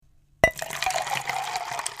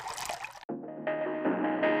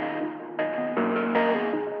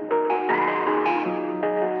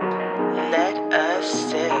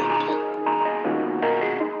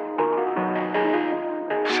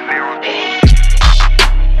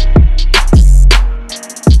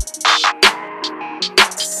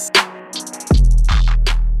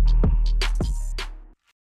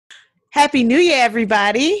Happy New Year,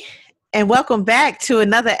 everybody, and welcome back to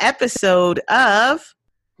another episode of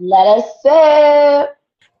Let Us Sip.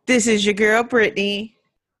 This is your girl, Brittany.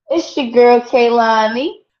 It's your girl,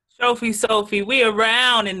 Kaylani. Sophie, we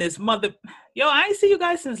around in this mother. Yo, I ain't see you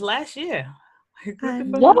guys since last year. Yes, happy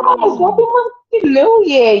New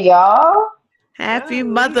Year, y'all. Happy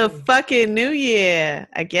motherfucking New Year,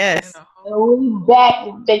 I guess. We back,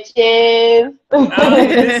 bitches.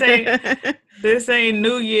 This ain't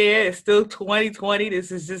New Year. It's still 2020.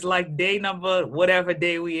 This is just like day number, whatever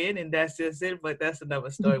day we in, and that's just it. But that's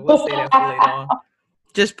another story. We'll say that for later on.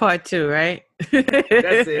 Just part 2, right?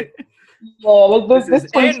 That's it. Yeah, this is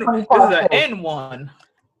an N1.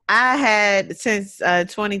 I had, since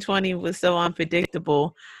 2020 was so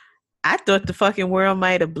unpredictable, I thought the fucking world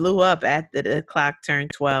might have blew up after the clock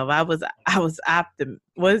turned 12. I was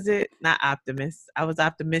was it? Not optimist. I was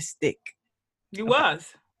optimistic. You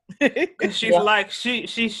was. She's like,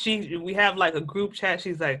 we have like a group chat.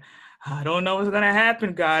 She's like, I don't know what's gonna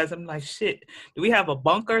happen, guys. I'm like, shit. Do we have a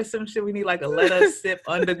bunker or some shit? We need like a Let Us Sip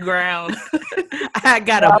underground. I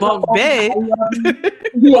got a bunk bed.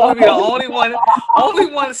 We'll be the only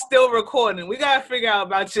one still recording. We gotta figure out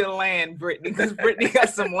about your land, Brittany, because Brittany got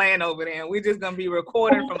some land over there, and we just gonna be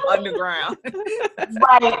recording from underground.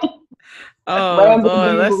 Right. Oh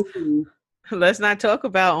Lord, let's not talk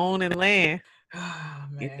about owning land. Oh,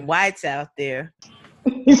 Get the whites out there.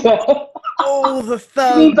 Oh, the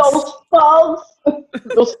thugs. See those thugs?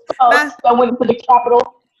 Those thugs that went to the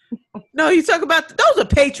Capitol. No, you talk about those are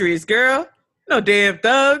patriots, girl. No damn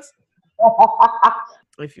thugs.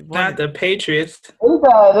 If you want not the patriots.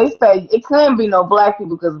 They say it couldn't be no black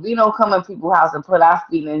people because we don't come in people's house and put our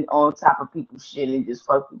feet on top of people's shit and just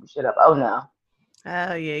fuck people's shit up. Oh no.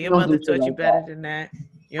 Oh yeah, your mother taught you better than that.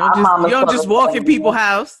 You don't just walk in people's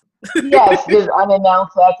house. Yes, just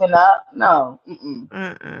unannounced acting up. No.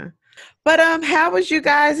 But how was you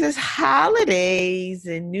guys' holidays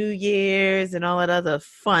and New Year's and all that other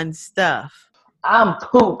fun stuff? I'm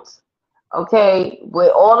pooped. Okay,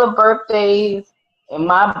 with all the birthdays and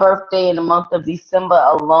my birthday in the month of December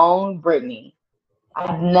alone, Brittany,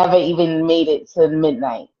 I've never even made it to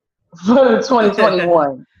midnight for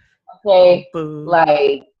 2021. Okay,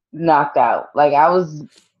 like knocked out. Like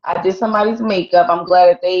I did somebody's makeup. I'm glad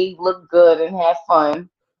that they looked good and had fun.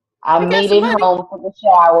 I made it home, took a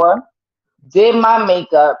shower, did my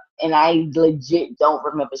makeup, and I legit don't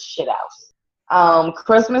remember shit else.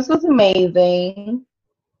 Christmas was amazing.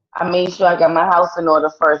 I made sure I got my house in order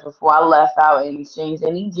first before I left out and exchanged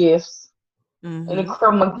any gifts, any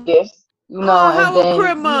Christmas gifts, you know. How was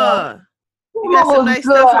Christmas? You got some nice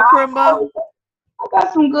stuff for Christmas?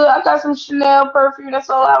 I got some Chanel perfume.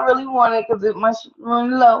 That's all I really wanted because it must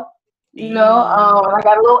run low, you know. I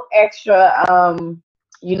got a little extra.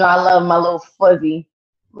 You know, I love my little fuzzy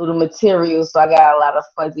little material, so I got a lot of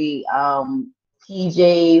fuzzy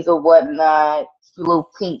PJs or whatnot,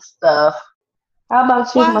 little pink stuff. How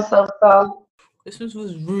about you, myself, though? This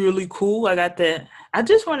was really cool. I got that. I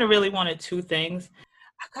just wanted 2 things.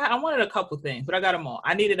 I wanted a couple things, but I got them all.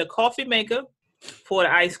 I needed a coffee maker for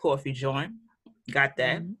the iced coffee joint. Got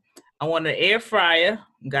that. I wanted an air fryer.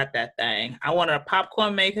 Got that thing. I wanted a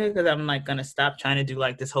popcorn maker because I'm like gonna stop trying to do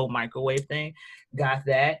like this whole microwave thing. Got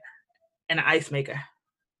that. And an ice maker.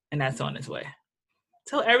 And that's on its way.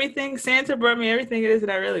 So everything, Santa brought me everything it is that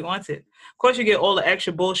I really wanted. Of course, you get all the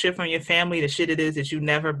extra bullshit from your family, the shit it is that you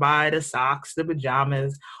never buy, the socks, the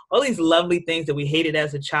pajamas, all these lovely things that we hated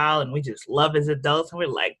as a child and we just love as adults. And we're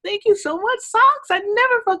like, thank you so much, socks. I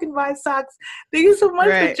never fucking buy socks. Thank you so much,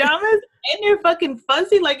 pajamas. And they're fucking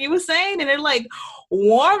fuzzy, like you were saying. And they're like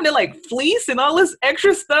warm. They're like fleece and all this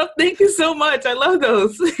extra stuff. Thank you so much. I love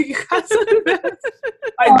those. You guys are the best.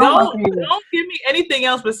 Like, don't give me anything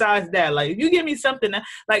else besides that. Like, if you give me something,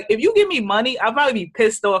 like, if you give me money, I'll probably be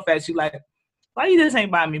pissed off at you. Like, why you just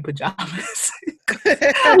ain't buying me pajamas?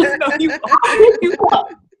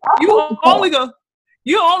 You're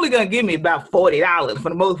only gonna give me about $40 for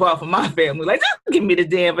the most part for my family. Like, just give me the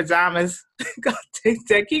damn pajamas. God, take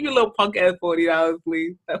that. Keep your little punk ass $40,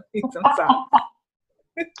 please. That means I'm sorry.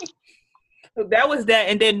 So that was that,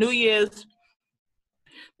 and then New Year's.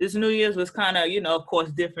 This New Year's was kind of, you know, of course,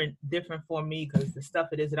 different for me because the stuff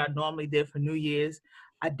it is that I normally did for New Year's,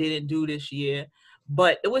 I didn't do this year.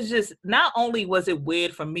 But it was just, not only was it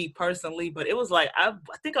weird for me personally, but it was like, I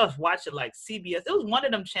think I was watching like CBS. It was one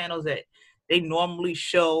of them channels that they normally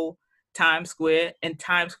show Times Square, and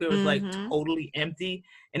Times Square was like totally empty,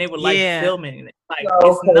 and they were like filming it. Like,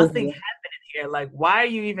 it's nothing happening here. Like, why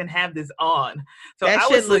do you even have this on? So that I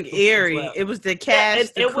shit looked eerie. Well. It was the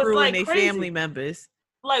cast, the crew, like and their family members.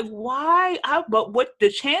 Like, why? But what the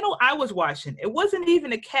channel I was watching, it wasn't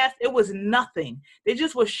even a cast. It was nothing. They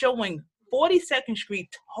just were showing 42nd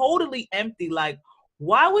Street totally empty. Like,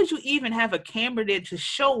 why would you even have a camera there to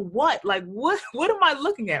show what? Like, what am I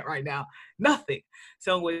looking at right now? Nothing.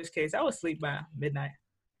 So in which case, I would sleep by midnight.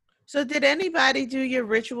 So did anybody do your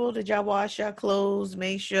ritual? Did y'all wash your clothes,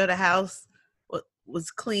 make sure the house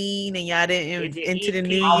was clean, and y'all didn't into the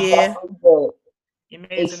new I year? definitely did.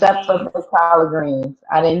 Except for the collard greens.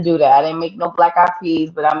 I didn't do that. I didn't make no black eyed peas,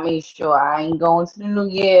 but I made sure I ain't going to the new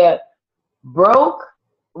year broke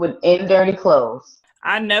in dirty clothes.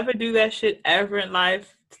 I never do that shit ever in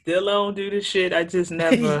life. Still don't do this shit. I just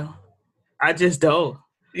never. I just don't.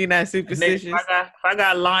 You're not superstitious. If I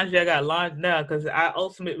got laundry, I got laundry now, because I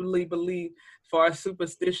ultimately believe, for our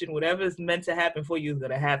superstition, whatever is meant to happen for you is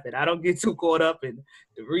gonna happen. I don't get too caught up in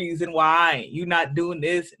the reason why you not doing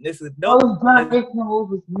this and this is Those dirty clothes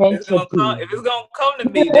was meant to be. If it's gonna come to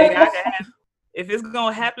me, then I can have. If it's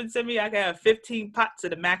gonna happen to me, I can have 15 pots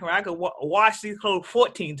of the macaroni. I could wash these clothes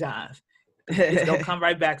 14 times. It's gonna come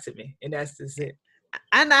right back to me, and that's just it.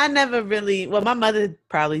 I never really. Well, my mother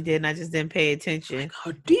probably did, and I just didn't pay attention.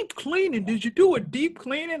 Like, a deep cleaning? Did you do a deep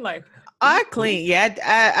cleaning? Like, I clean. Yeah,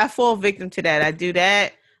 I fall victim to that. I do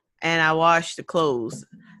that, and I wash the clothes.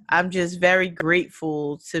 I'm just very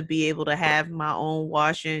grateful to be able to have my own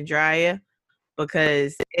washer and dryer,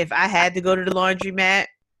 because if I had to go to the laundromat,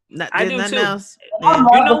 there's nothing else. Yeah.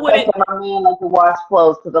 You know what? My man like to wash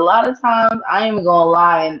clothes, because a lot of times I ain't even gonna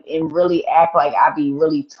lie and really act like I be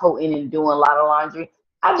really toting and doing a lot of laundry.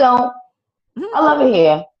 I don't. I love it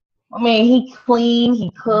here. I mean, he cleans,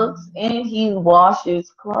 he cooks, and he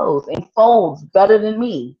washes clothes and folds better than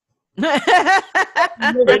me.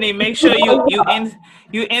 Brittany, make sure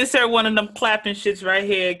you insert one of them clapping shits right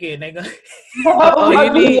here again. They go. You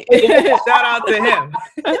need shout out to him.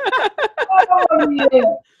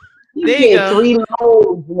 There you go. 3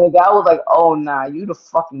 loads, nigga. I was like, oh nah, you the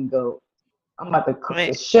fucking goat. I'm about to cook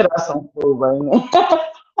the shit out some food right now.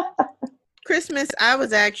 Christmas, I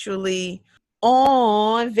was actually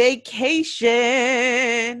on vacation.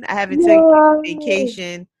 I haven't taken a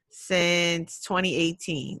vacation since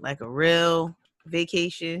 2018, like a real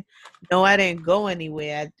vacation. No, I didn't go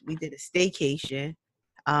anywhere. We did a staycation.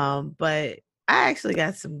 But I actually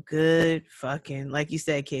got some good fucking, like you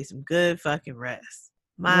said, Kay, some good fucking rest.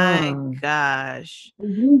 My gosh.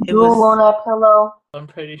 Did you drool on that pillow? I'm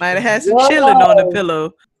pretty sure. Might have had some chilling on the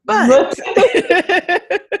pillow. But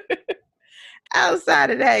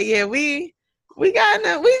outside of that, yeah, we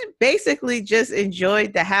basically just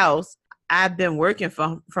enjoyed the house. I've been working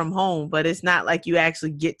from home, but it's not like you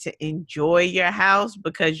actually get to enjoy your house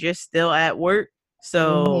because you're still at work.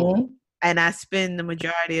 So, and I spend the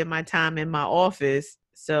majority of my time in my office.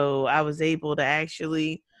 So I was able to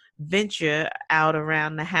actually venture out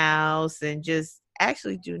around the house and just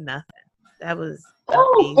actually do nothing. That was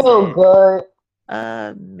amazing. Feel good.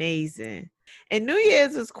 Amazing. And New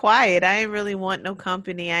Year's was quiet. I didn't really want no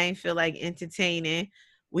company. I didn't feel like entertaining.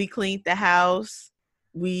 We cleaned the house.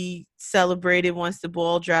 We celebrated once the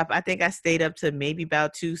ball dropped. I think I stayed up to maybe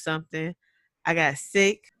about 2 something. I got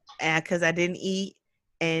sick because I didn't eat.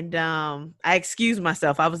 And I excused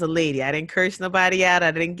myself. I was a lady. I didn't curse nobody out.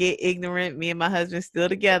 I didn't get ignorant. Me and my husband still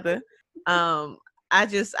together. I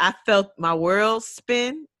felt my world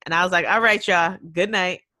spin. And I was like, all right, y'all, good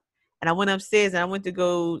night. And I went upstairs and I went to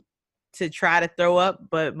go to try to throw up.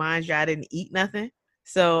 But mind you, I didn't eat nothing.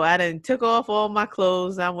 So I done took off all my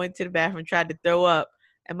clothes. I went to the bathroom, tried to throw up.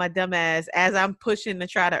 And my dumb ass, as I'm pushing to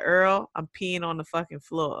try to Earl, I'm peeing on the fucking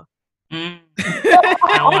floor. I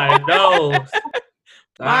want those.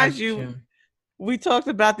 Mind you, we talked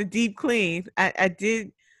about the deep clean. I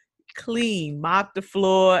did clean, mop the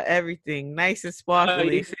floor, everything nice and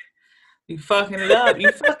sparkly. You fucking it up.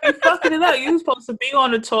 You fucking it up. You're supposed to be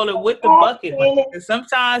on the toilet with the bucket. And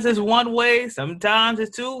sometimes it's one way, sometimes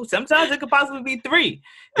it's 2, sometimes it could possibly be 3.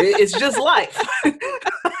 It's just life.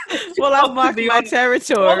 Well, I marked my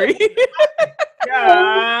territory.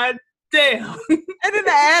 God damn. And then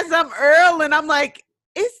I asked, I'm Earl, and I'm like,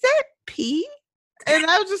 is that pee? And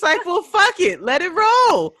I was just like, well, fuck it. Let it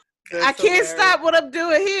roll. I can't stop what I'm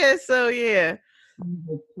doing here. So, yeah.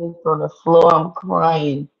 On the floor, I'm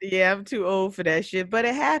crying. Yeah, I'm too old for that shit, but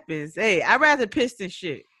it happens. Hey, I'd rather piss than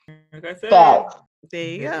shit. Like I said, there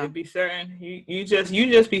you go. Be certain you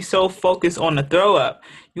just be so focused on the throw up.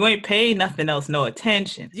 You ain't paying nothing else no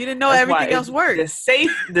attention. You didn't know everything else worked.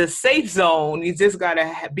 The safe zone. You just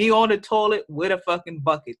gotta be on the toilet with a fucking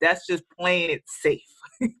bucket. That's just playing it safe.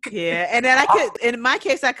 Yeah, and then in my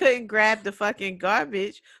case, I couldn't grab the fucking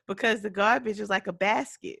garbage because the garbage is like a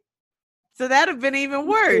basket. So that'd have been even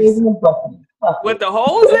worse. With the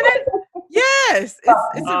holes in it? Yes,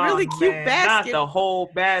 it's a really cute man, basket. Not the whole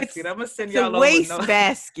basket. I'm gonna send It's a y'all waist over.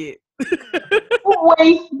 basket.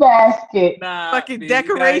 Waste basket. Nah, Fucking B,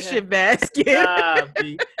 decoration basket. Nah,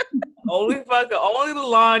 B. Only the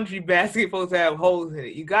laundry basket supposed to have holes in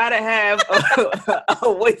it. You gotta have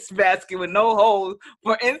a waste basket with no holes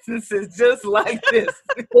for instances just like this.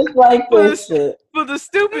 Just like this shit. For the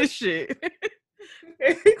stupid shit.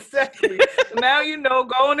 Exactly. So now you know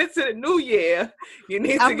going into the new year, you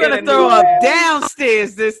need to I'm get gonna a throw new up basket.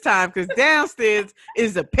 downstairs this time because downstairs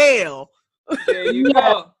is a pail. There you Yeah.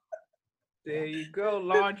 go. There you go.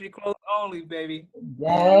 Laundry clothes only, baby.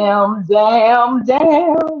 Damn.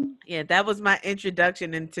 Yeah, that was my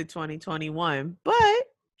introduction into 2021. But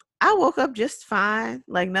I woke up just fine,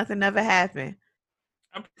 like nothing ever happened.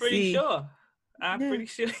 I'm pretty sure. I'm Yeah. pretty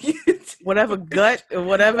sure you did. Whatever gut or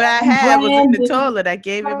whatever I had was in the Brandon. toilet. I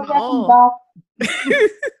gave it my all.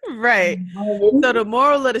 Right. So the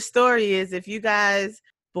moral of the story is if you guys,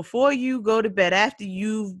 before you go to bed, after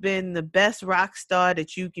you've been the best rock star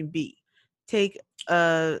that you can be, take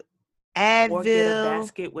a Or get a Advil.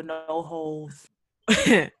 basket with no holes.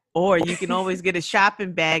 Or you can always get a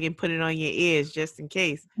shopping bag and put it on your ears just in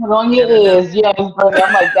case. Put on your ears, yes, Brittany.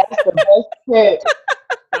 I'm like, that's the best tip.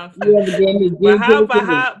 You ever gave me But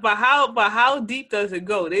how deep does it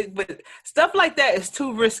go? But stuff like that is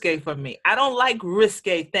too risque for me. I don't like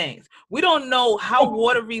risque things. We don't know how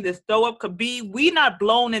watery this throw up could be. We not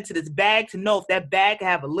blown into this bag to know if that bag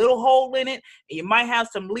have a little hole in it and you might have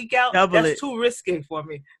some leak out. That's too risque for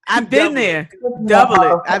me. I've been there. Double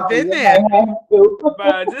it. I've been there.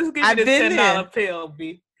 Bro, just give me the $10 pill,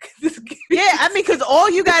 B. Yeah, I mean, because all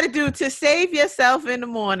you got to do to save yourself in the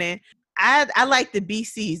morning. I like the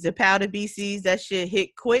BCs, the powder BCs. That shit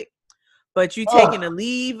hit quick. But you taking a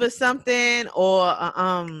leave or something or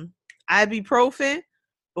ibuprofen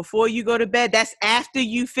before you go to bed. That's after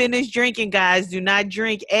you finish drinking, guys. Do not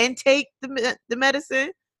drink and take the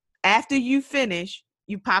medicine. After you finish,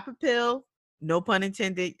 you pop a pill. No pun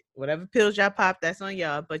intended. Whatever pills y'all pop, that's on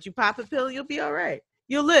y'all. But you pop a pill, you'll be all right.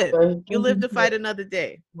 You'll live. You'll live to fight another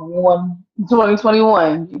day.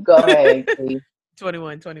 2021. You go ahead, please.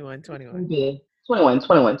 21. 21.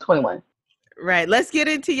 Right. Let's get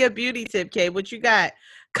into your beauty tip, Kay. What you got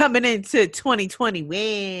coming into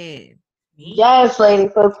 2021? Yes, lady.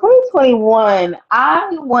 For 2021, I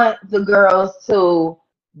want the girls to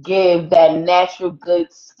give that natural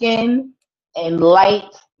good skin and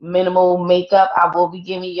light minimal makeup. I will be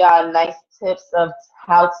giving y'all nice tips of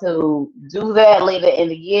how to do that later in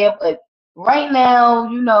the year. But right now,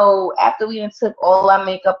 you know, after we done took all our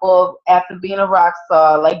makeup off, after being a rock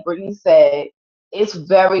star, like Brittany said, it's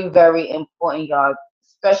very, very important, y'all.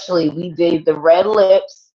 Especially we did the red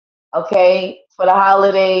lips, okay, for the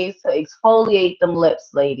holidays to exfoliate them lips,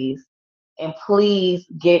 ladies. And please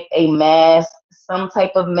get a mask, some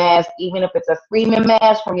type of mask, even if it's a Freeman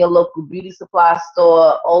mask from your local beauty supply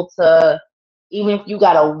store, Ulta, even if you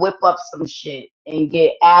gotta whip up some shit and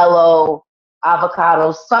get aloe,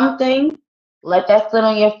 avocado, something, let that sit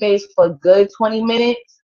on your face for a good 20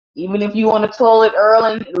 minutes. Even if you on the toilet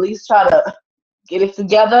early, at least try to get it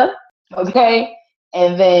together, okay?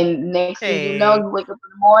 And then next thing you know, you wake up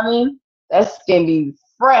in the morning, that skin be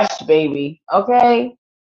fresh, baby, okay?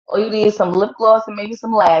 All you need is some lip gloss and maybe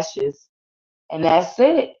some lashes. And that's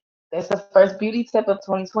it. That's the first beauty tip of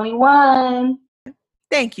 2021.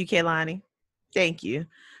 Thank you, Kaylani. Thank you.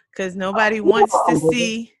 Because nobody wants to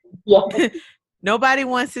see nobody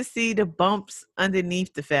wants to see the bumps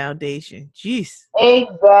underneath the foundation. Jeez.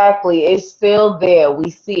 Exactly. It's still there. We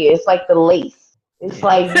see it. It's like the lace. It's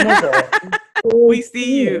like, nigga. We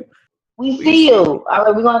see you. We see you. All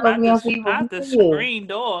right, we're gonna see you. Not the screen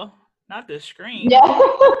door. Not the screen. Yeah.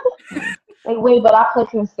 Like, wait, but I put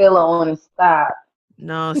concealer on and stop.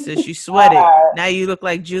 No, sis, you sweated. Now you look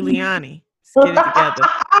like Giuliani. Let's get it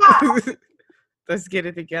together. Let's get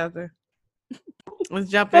it together. Let's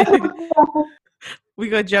jump in. We're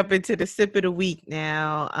going to jump into the sip of the week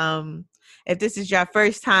now. If this is your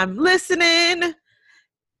first time listening,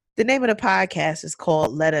 the name of the podcast is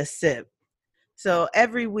called Let Us Sip. So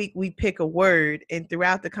every week we pick a word, and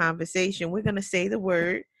throughout the conversation, we're going to say the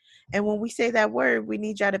word. And when we say that word, we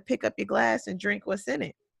need y'all to pick up your glass and drink what's in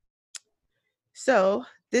it. So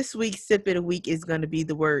this week's sip of the week is going to be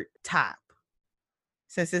the word top.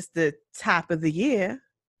 Since it's the top of the year,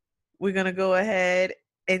 we're going to go ahead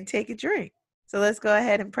and take a drink. So let's go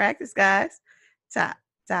ahead and practice, guys. Top,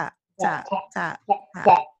 top, top, top,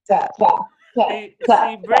 top, top. See,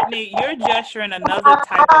 Brittany, you're gesturing another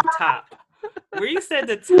type of top. We said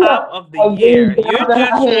the top of the And year. then You're down her head,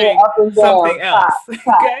 gesturing up and down, something else.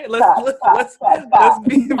 top, Okay, top, top, top, let's top,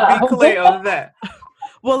 be top. clear on that.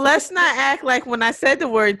 Well, let's not act like when I said the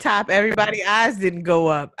word top, everybody's eyes didn't go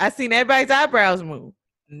up. I seen everybody's eyebrows move.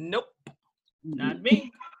 Nope, not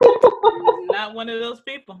me. Not one of those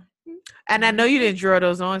people. And I know you didn't draw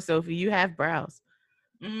those on, Sophie. You have brows.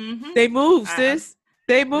 Mm-hmm. They move, sis.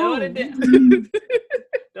 They No, they move. didn't.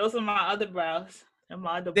 Those are my other brows. They're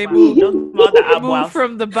my other They brows. move. Those are my other They move eyebrows.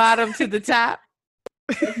 from the bottom to the top.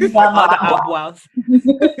 Other eyebrows.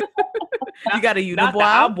 You got a Not the unibrow?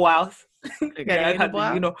 eyebrows. You got a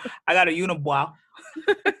unibrow? I got a unibrow.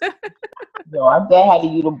 Yo, I bet had a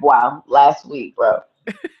unibrow last week, bro.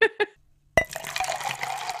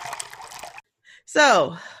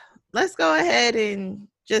 So let's go ahead and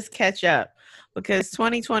just catch up because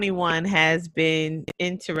 2021 has been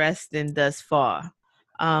interesting thus far.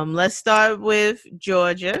 Let's start with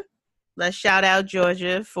Georgia. Let's shout out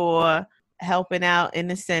Georgia for helping out in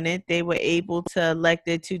the Senate. They were able to elect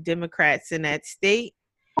their 2 Democrats in that state,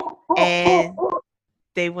 and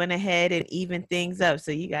they went ahead and evened things up.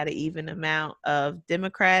 So you got an even amount of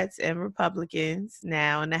Democrats and Republicans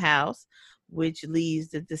now in the House, which leaves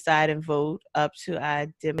the deciding vote up to our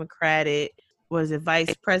Democratic,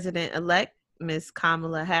 Vice President-elect, Miss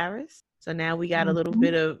Kamala Harris. So now we got a little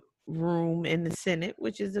bit of room in the Senate,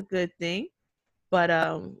 which is a good thing.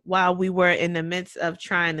 But while we were in the midst of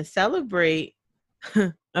trying to celebrate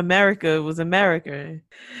America was America,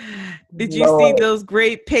 did you see those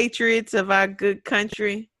great patriots of our good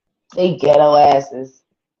country? They ghetto asses.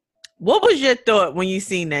 What was your thought when you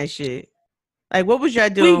seen that shit? Like, what was y'all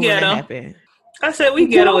doing when it happened? I said we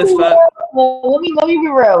ghetto as fuck. Well, let me be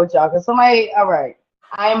real with y'all, because somebody, all right,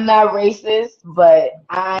 I'm not racist, but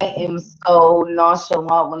I am so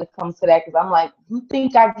nonchalant when it comes to that, because I'm like, you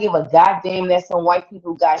think I give a goddamn that some white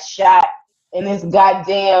people got shot in this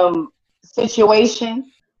goddamn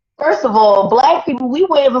situation? First of all, black people, we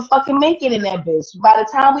wouldn't even fucking make it in that bitch. By the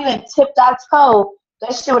time we done tipped our toe,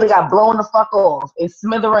 that shit would have got blown the fuck off in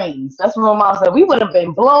smithereens. That's what my mom said. We would have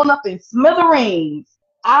been blown up in smithereens.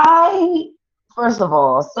 First of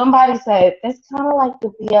all, somebody said, it's kind of like the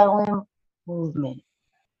BLM movement.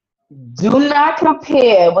 Do not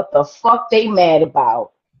compare what the fuck they mad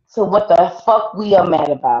about to what the fuck we are mad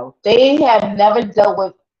about. They have never dealt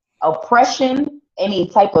with oppression, any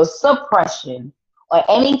type of suppression, or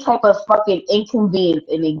any type of fucking inconvenience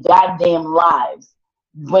in their goddamn lives.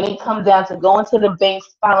 When it comes down to going to the bank,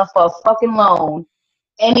 filing for a fucking loan,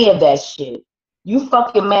 any of that shit. You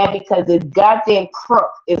fucking mad because this goddamn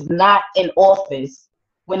crook is not in office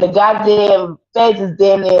when the goddamn feds is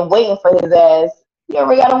damn near waiting for his ass. He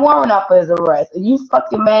already got a warrant out for his arrest. And you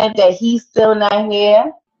fucking mad that he's still not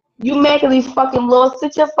here? You mad because he's fucking lost?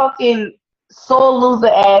 Sit your fucking soul loser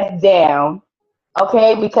ass down,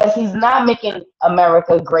 okay? Because he's not making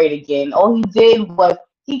America great again. All he did was,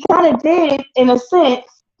 he kind of did, in a sense,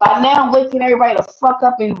 by now waking everybody to fuck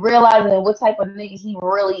up and realizing what type of nigga he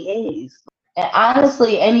really is. And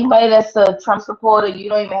honestly, anybody that's a Trump supporter, you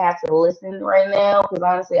don't even have to listen right now, because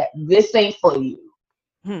honestly, this ain't for you.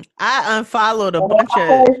 I unfollowed a bunch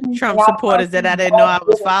of Trump supporters that I didn't know I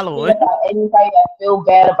was following. Anybody that feel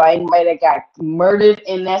bad about anybody that got murdered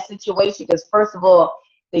in that situation, because first of all,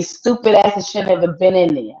 they stupid asses shouldn't have been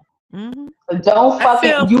in there. Mm-hmm. So don't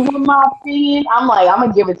fucking, you want my opinion? I'm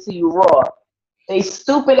gonna give it to you raw. They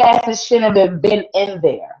stupid asses shouldn't have been in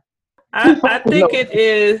there. I think it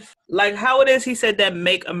is like how it is. He said that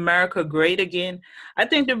make America great again. I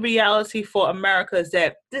think the reality for America is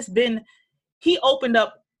that he opened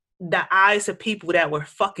up the eyes of people that were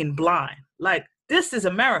fucking blind. Like, this is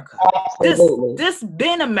America. Absolutely. This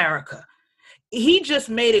been America. He just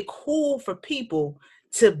made it cool for people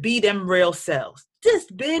to be them real selves. This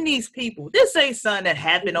been these people. This ain't something that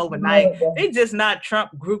happened overnight. They just not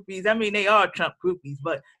Trump groupies. I mean, they are Trump groupies,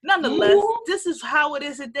 but nonetheless, this is how it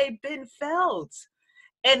is that they've been felt.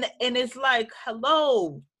 And it's like,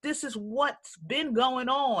 hello, this is what's been going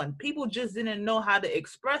on. People just didn't know how to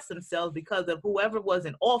express themselves because of whoever was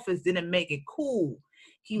in office didn't make it cool.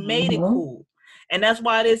 He made it cool. And that's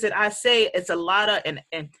why it is that I say it's a lot of,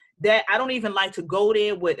 and that I don't even like to go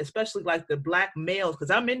there with, especially like the black males,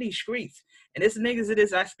 because I'm in these streets. And this niggas it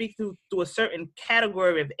is I speak through a certain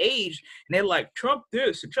category of age, and they're like, Trump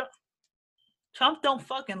this, and Trump don't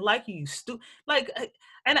fucking like you, stupid. Like,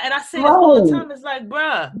 and I say this all the time. It's like,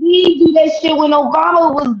 bruh, we do that shit when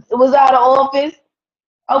Obama was out of office.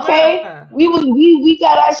 Okay, bruh. we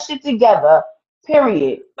got our shit together.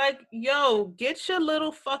 Period. Like, yo, get your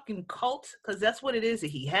little fucking cult, because that's what it is that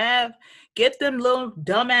he have. Get them little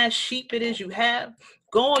dumbass sheep it is you have.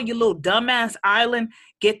 Go on your little dumbass island,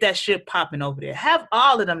 get that shit popping over there. Have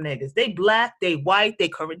all of them niggas. They black, they white, they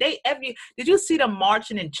Korean, did you see them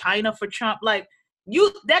marching in China for Trump? Like,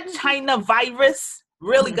 that China virus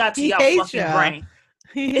really got to He your hates fucking y'all. brain.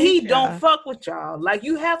 He He hates don't y'all. fuck with y'all. Like,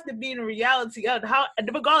 you have to be in the reality of how,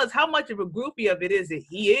 regardless how much of a groupie of it is that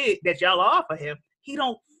he is, that y'all are for him, he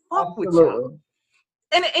don't fuck with y'all. Absolutely.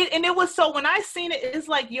 And it was so when I seen it, it's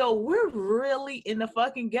like, yo, we're really in the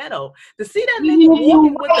fucking ghetto. To see that nigga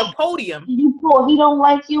walking with the podium, He don't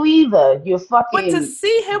like you either. You're but to fucking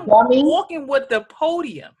see him dummy. walking with the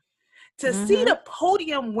podium, to see Mhm. the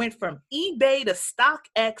podium went from eBay to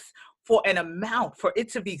StockX for an amount for it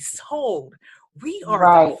to be sold. We are the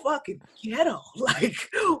Right. fucking ghetto. Like,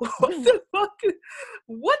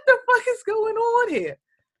 what the fuck is going on here?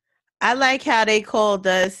 I like how they called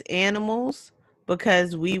us animals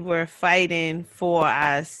because we were fighting for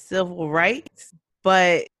our civil rights,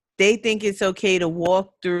 but they think it's okay to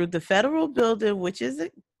walk through the federal building, which is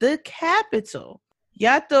the Capitol.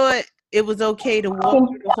 Y'all thought it was okay to walk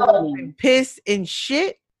through the halls and piss and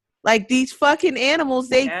shit? Like these fucking animals,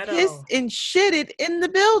 they Ghetto. pissed and shitted in the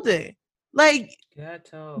building. Like,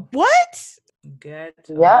 Ghetto. what?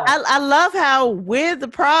 Ghetto. Yeah. I love how we're the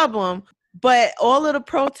problem, but all of the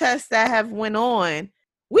protests that have went on,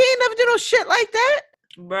 we ain't never do no shit like that.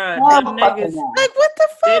 Bruh, Hell them fucking niggas, no. Like, what the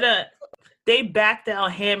fuck? they backed down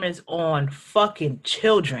hammers on fucking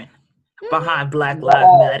children Mhm. behind Black Yeah.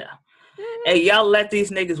 Lives Matter. Mhm. And y'all let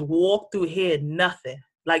these niggas walk through here, nothing.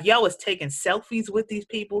 Like, y'all was taking selfies with these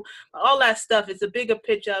people. All that stuff. It's a bigger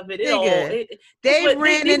picture of it. Nigga, they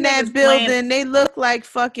ran these in that niggas building. playing- They look like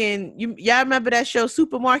fucking. Y'all remember that show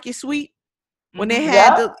Supermarket Sweep when they Mhm.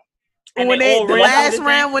 had Yeah. And when they all the ran through last the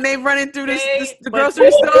round thing. when they running through the But grocery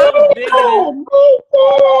this store. was bigger than-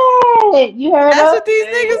 We did it. You heard That's us? what these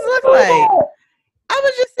Hey, niggas look like. I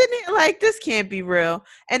was just sitting here like, this can't be real.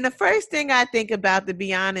 And the first thing I think about, to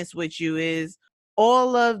be honest with you, is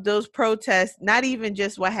all of those protests, not even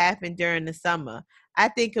just what happened during the summer. I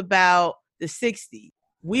think about the 60s.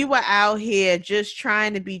 We were out here just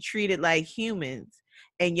trying to be treated like humans.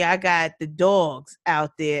 And y'all got the dogs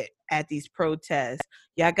out there at these protests.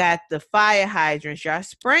 Y'all got the fire hydrants. Y'all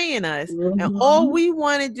spraying us. And all we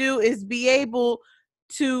want to do is be able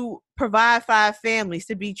to provide for our families,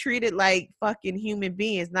 to be treated like fucking human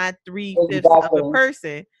beings, not 3/5 of a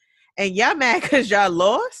person. And y'all mad because y'all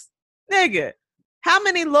lost? Nigga, how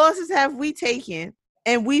many losses have we taken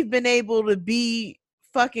and we've been able to be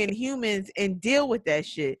fucking humans and deal with that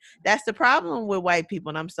shit? That's the problem with white people.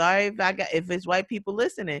 And I'm sorry if it's white people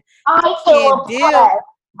listening. I feel oppressed.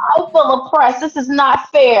 I feel oppressed. This is not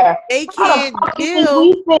fair. They How can't the fuck do you deal.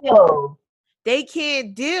 think we feel? They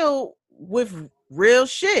can't deal with real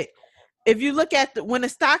shit. If you look at when the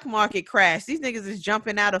stock market crashed, these niggas is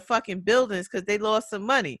jumping out of fucking buildings because they lost some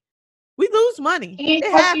money. We lose money. Can't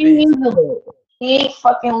It fucking happens. handle it. Can't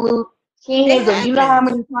fucking lose. Can't It handle it. You know how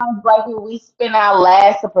happens. many times like we spend our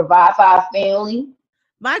last to provide for our family?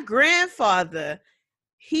 My grandfather,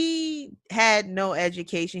 he had no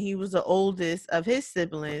education. He was the oldest of his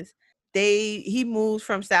siblings. He moved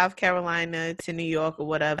from South Carolina to New York or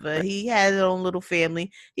whatever. He had his own little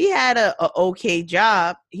family. He had a okay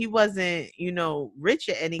job. He wasn't, rich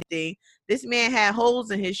or anything. This man had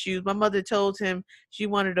holes in his shoes. My mother told him she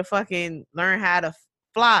wanted to fucking learn how to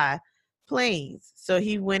fly planes. So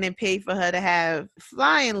he went and paid for her to have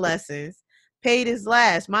flying lessons, paid his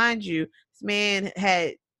last. Mind you, this man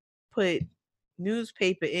had put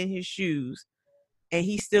newspaper in his shoes and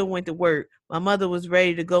he still went to work. My mother was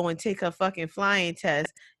ready to go and take her fucking flying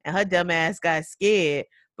test, and her dumb ass got scared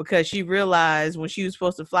because she realized when she was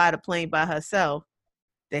supposed to fly the plane by herself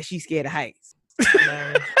that she's scared of heights.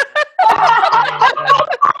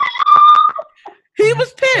 He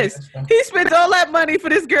was pissed. He spent all that money for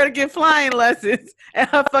this girl to get flying lessons, and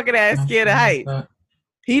her fucking ass scared of heights.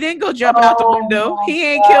 He didn't go jump out the window. He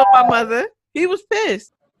ain't killed my mother. He was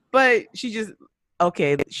pissed. But she just,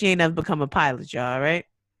 she ain't never become a pilot, y'all, right?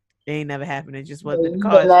 It ain't never happened. It just wasn't in the You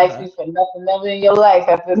cards. didn't ask me for nothing ever in your life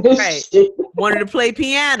after this shit. Wanted to play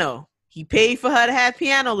piano. He paid for her to have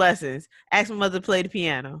piano lessons. Asked my mother to play the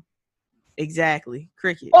piano. Exactly.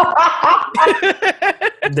 Cricket.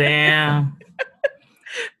 Damn.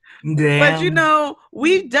 But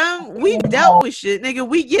we've dealt with shit, nigga.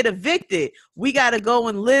 We get evicted. We gotta go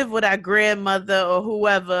and live with our grandmother or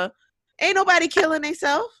whoever. Ain't nobody killing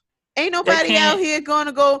themselves. Ain't nobody out here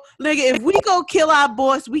gonna go, nigga. If we go kill our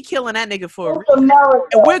boss, we killing that nigga for a reason.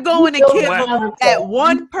 And we're going to kill that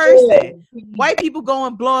one person. White people go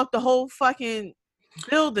and blow up the whole fucking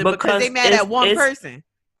building because they mad at one person.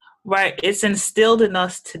 Right. It's instilled in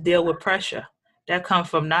us to deal with pressure. that come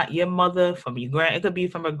from not your mother, from your grand. It could be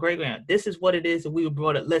from a great grand. This is what it is that we were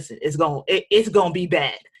brought up. Listen, it's gonna be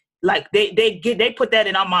bad. Like they put that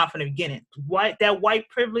in our mind from the beginning. That white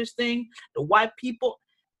privilege thing, the white people,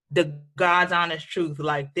 the God's honest truth.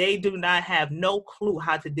 Like they do not have no clue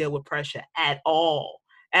how to deal with pressure at all.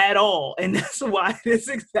 At all. And that's why this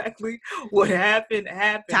exactly what happened.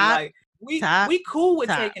 Like we cool with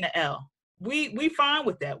taking the L. We fine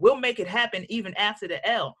with that. We'll make it happen even after the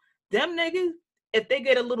L. Them niggas, if they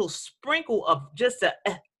get a little sprinkle of just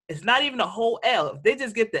it's not even a whole L. If they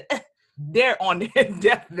just get the they're on their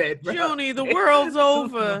deathbed, bro. Joni, the world's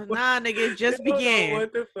over. Nah, nigga, it just began.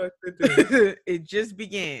 What the fuck to do? It just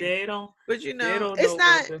began. They don't. But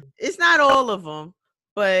it's not all of them.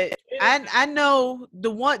 But I know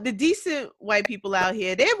the decent white people out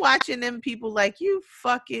here, they're watching them people like, you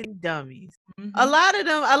fucking dummies. Mm-hmm. A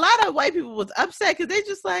lot of white people was upset because they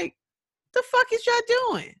just like, the fuck is y'all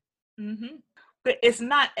doing? Mm-hmm. But it's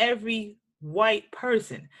not every white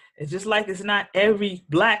person. It's just like it's not every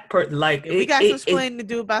black person. Like we got some explaining to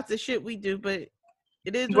do about the shit we do, but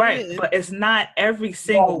it is right. It is. But it's not every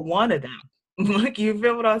single one of them. Like, you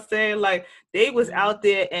feel what I'm saying? Like, they was out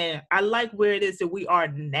there, and I like where it is that we are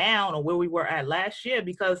now or where we were at last year,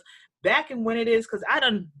 because back in when it is, because I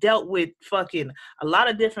done dealt with fucking a lot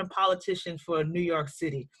of different politicians for New York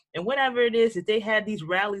City. And whenever it is that they had these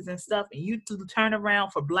rallies and stuff, and you turn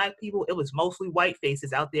around for black people, it was mostly white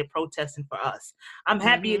faces out there protesting for us. I'm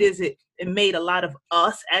happy it made a lot of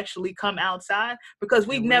us actually come outside, because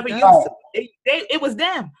we've never used to. It was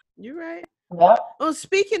them. You're right. Yep. Well,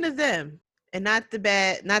 speaking of them, and not the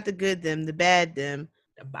bad, not the good them, the bad them.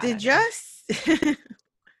 Did y'all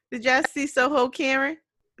see Soho Karen?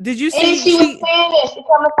 Did you see? And she was saying that. She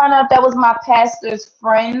come to find out that was my pastor's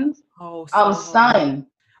friend's son.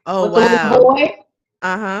 Oh, with wow. The boy.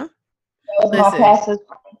 Uh-huh. That was my pastor's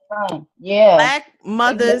friend's son. Yeah. Black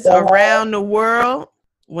mothers around the world,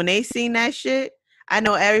 when they seen that shit, I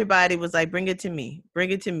know everybody was like, bring it to me. Bring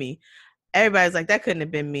it to me. Everybody's like, that couldn't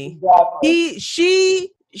have been me. Exactly.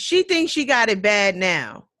 She thinks she got it bad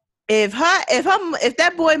now. If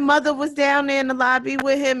that boy mother was down there in the lobby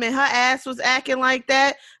with him and her ass was acting like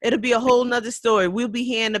that, it'll be a whole nother story. We'll be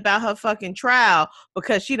hearing about her fucking trial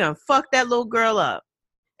because she done fucked that little girl up.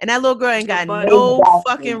 And that little girl ain't got no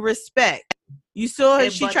fucking respect. You saw her,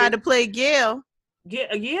 she tried to play Gail.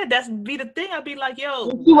 Yeah, that's be the thing. I'd be like, yo.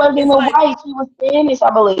 She wasn't white, she was Spanish,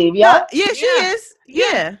 I believe. Yeah, she is.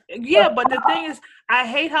 Yeah. But the thing is, I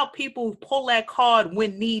hate how people pull that card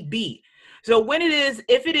when need be. So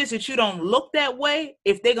if it is that you don't look that way,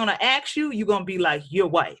 if they're gonna ask you, you're gonna be like, you're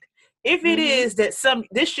white. If it is that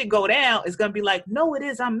this should go down, it's gonna be like, no, it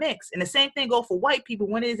is, I'm mixed. And the same thing go for white people.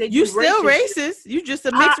 When it is that you still racist, you just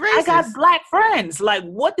a mixed racist. I got black friends. Like,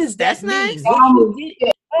 what does that mean? Nice. What you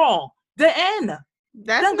did wrong? The end.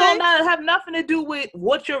 That's don't not have nothing to do with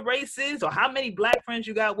what your race is or how many black friends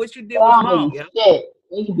you got. What you did was wrong. Shit.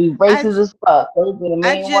 They could be racist as fuck.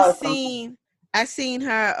 I seen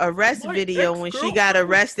her arrest video when she got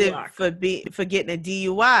arrested for getting a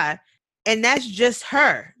DUI, and that's just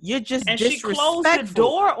her. You're just disrespectful. She closed the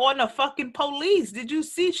door on the fucking police. Did you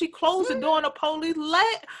see? She closed the door on the police.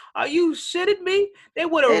 Are you shitting me? They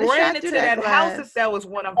would have ran into that house if that was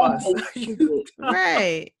one of us.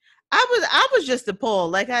 Right. I was just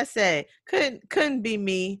appalled. Like I said, couldn't be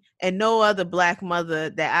me and no other black mother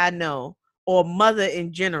that I know or mother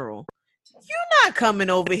in general. You're not coming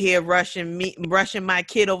over here rushing my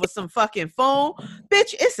kid over some fucking phone.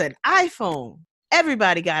 Bitch, it's an iPhone.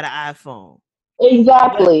 Everybody got an iPhone.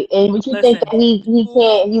 Exactly. And would you think that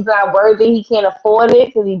he's not worthy, he can't afford it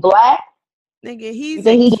because he's black? Nigga, he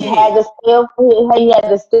had to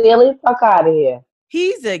steal it? Fuck out of here.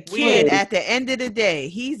 He's a kid at the end of the day.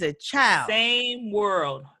 He's a child. Same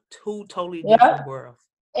world. Two totally different worlds.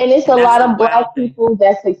 And it's a lot of black people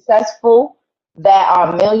that's successful, that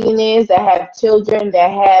are millionaires, that have children, that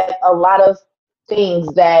have a lot of things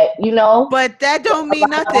that, But that don't mean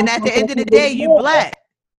nothing. At the end of the day, you black.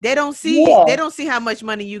 They don't see how much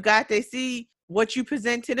money you got. They see what you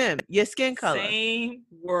present to them, your skin color. Same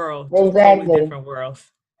world. Exactly. Totally different worlds.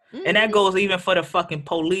 Mm-hmm. And that goes even for the fucking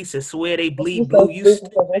police. I swear they bleed blue. You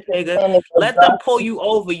stupid nigga. Let them pull you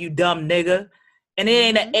over, you dumb nigga. And it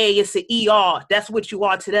ain't an A, it's an ER. That's what you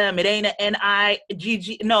are to them. It ain't an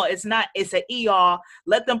N-I-G-G. No, it's not. It's an ER.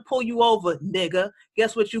 Let them pull you over, nigga.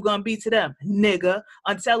 Guess what you gonna be to them, nigga?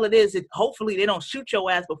 Until it is, hopefully they don't shoot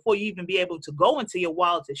your ass before you even be able to go into your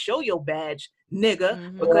wallet to show your badge,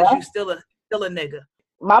 nigga, because you still a nigga.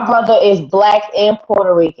 My brother is black and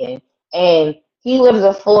Puerto Rican, and he lives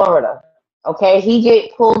in Florida. Okay, he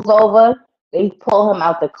get pulled over. They pull him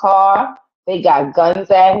out the car. They got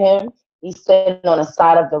guns at him. He's sitting on the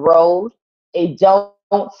side of the road. It don't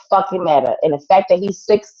fucking matter. And the fact that he's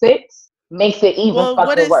 6'6" makes it even Well,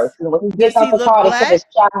 fucking worse. And when he does gets out he the look car, they could have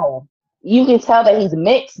black? shot him. You can tell that he's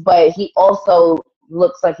mixed, but he also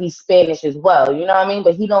looks like he's Spanish as well. You know what I mean?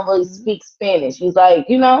 But he don't really Mhm. speak Spanish. He's like,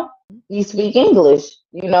 he speak English,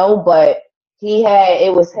 but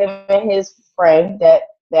it was him and his friend that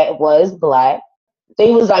was black.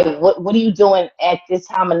 They was like, what are you doing at this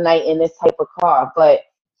time of night in this type of car? But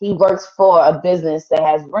he works for a business that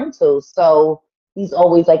has rentals, so he's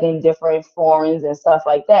always like in different foreigns and stuff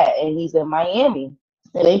like that. And he's in Miami,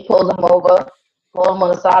 and they pulled him over, pulled him on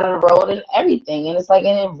the side of the road and everything. And it's like,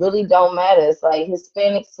 and it really don't matter. It's like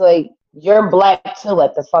Hispanics, like you're black too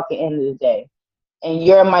at the fucking end of the day, and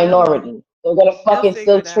you're a minority. They're gonna They'll fucking figure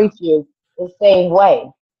still it out. treat you the same way,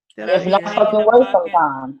 They'll I if be not figure it out. hating fucking the worse fucking.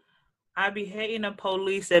 sometimes. I be hating the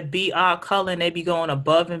police that be our color and they be going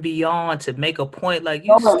above and beyond to make a point. Like, you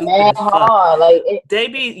Going stupid mad as fuck. hard, like it. They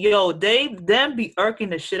be them be irking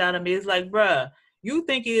the shit out of me. It's like, bruh, you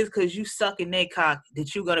think it is because you sucking their cock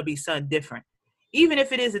that you gonna be something different. Even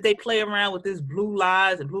if it is that they play around with this blue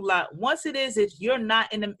lies and blue lie, once it is that you're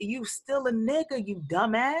not in them, you still a nigga, you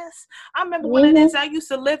dumbass. I remember when it is, I used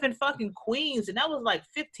to live in fucking Queens, and that was like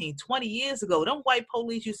 15, 20 years ago. Them white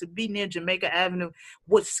police used to be near Jamaica Avenue,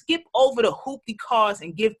 would skip over the hoopty cars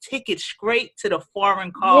and give tickets straight to the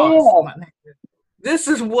foreign cars. Yeah, This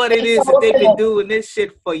is what it they is that told they've been them doing this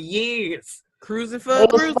shit for years. Cruising they for a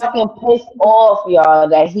was cruiser. fucking pissed off, y'all,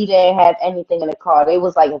 that he didn't have anything in the car. They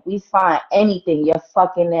was like, if we find anything, your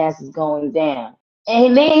fucking ass is going down.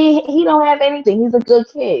 And he don't have anything. He's a good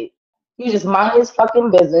kid. He just mind his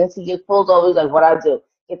fucking business. He gets pulled over. He's like, what I do?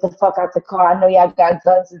 Get the fuck out the car. I know y'all got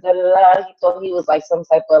guns. Da, da, da. He thought he was like some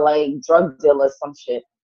type of like drug dealer or some shit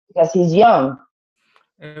because he's young.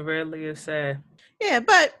 It really is sad. Yeah,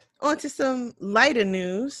 but on to some lighter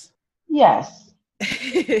news. Yes.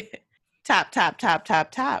 Top. Top.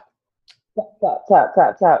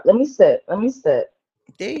 Let me sit.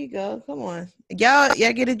 There you go. Come on. Y'all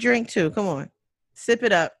get a drink too. Come on. Sip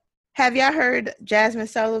it up. Have y'all heard Jasmine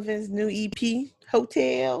Sullivan's new EP,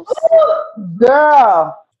 Hotels?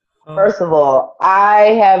 Girl, Oh, first of all, I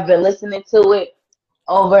have been listening to it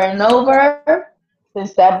over and over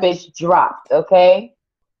since that bitch dropped, okay?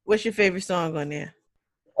 What's your favorite song on there?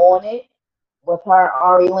 On it with her and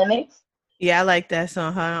Ari Lennox. Yeah, I like that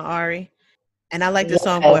song, her and Ari. And I like the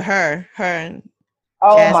song Yes. with her and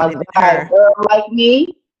Oh Jasmine my and God, her. Girl Like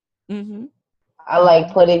Me. Mm-hmm. I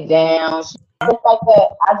like Put It Down. I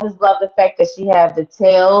just love the fact that she have the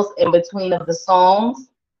tails in between of the songs.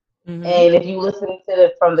 Mm-hmm. And if you listen to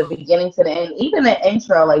it from the beginning to the end, even the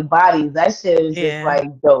intro, like Bodies, that shit is just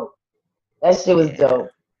like dope. That shit was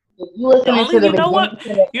dope. If you listen to the beginning to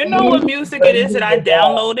the you know what end, music it is that I you get that.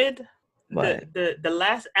 downloaded? What? The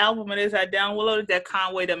last album it is I downloaded, that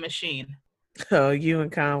Conway the Machine. Oh, you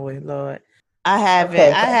and Conway, Lord. I haven't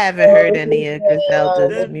Okay, heard any of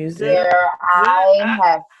Griselda's music.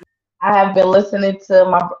 I have been listening to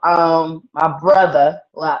my brother,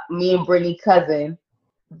 like me and Brittany cousin,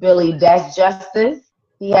 Billy. That's Justice.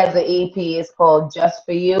 He has an EP. It's called Just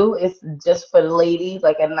for You. It's just for the ladies,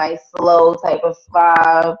 like a nice slow type of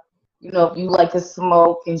vibe. If you like to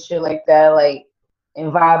smoke and shit like that, like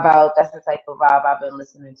and vibe out. That's the type of vibe I've been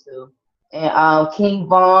listening to. And King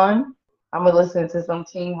Von. I've been listening to some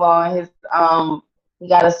King Von. He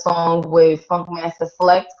got a song with Funkmaster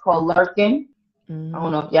Flex called Lurkin'. I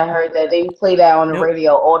don't know if y'all heard that. They play that on the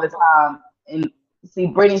radio all the time. And see,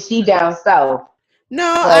 Brittany, she down south.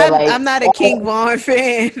 No, So, I'm not a King Von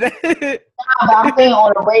fan. I'm saying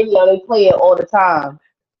on the radio, they play it all the time.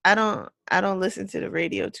 I don't listen to the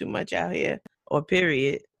radio too much out here, or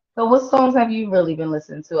period. So what songs have you really been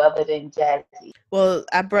listening to other than Jazzy? Well,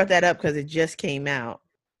 I brought that up because it just came out.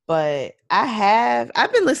 But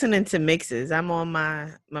I've been listening to mixes. I'm on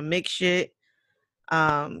my mix shit.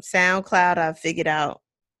 SoundCloud, I figured out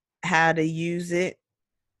how to use it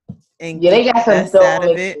and they get got the some best dope out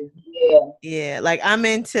of mixes. it. Yeah, like I'm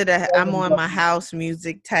on my house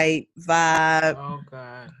music type vibe. Oh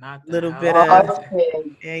God, not that little house bit of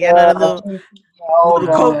music. you know the little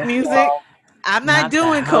coke music. I'm not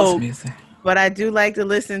doing coke music. but I do like to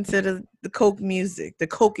listen to the coke music, the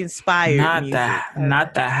coke inspired music.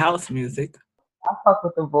 Not the house music. I fuck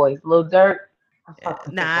with the voice, Lil Durk.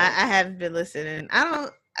 Nah, I haven't been listening.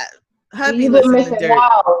 Hubby You've been listen to missing Dirt.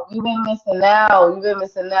 out. You've been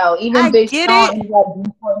missing out. Even I Big get Sean, it. he got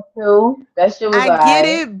D.2. That shit was I get alright.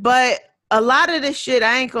 it, but a lot of the shit,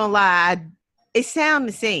 I ain't gonna lie, it sound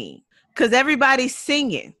the same because everybody's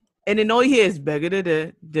singing, and then all you hear is da da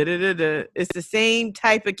da da da. It's the same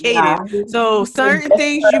type of cadence. So certain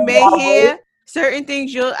things you may hear, certain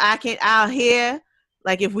things I'll hear,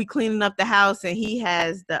 like if we cleaning up the house and he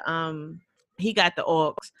has he got the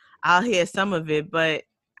aux, I'll hear some of it, but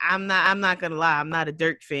I'm not gonna lie, I'm not a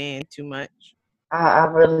Dirk fan too much. I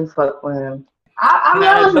really fuck with him. I mean,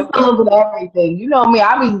 Not I a listen to a little bit of everything. You know me.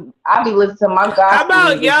 I be listening to my gospel. How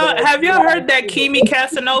about music, y'all? but, Have you y'all know, heard that Kimi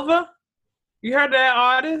Casanova? You heard that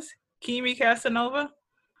artist, Kimi Casanova?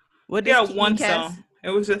 What Yeah, is one song.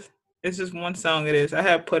 It's just one song. It is. I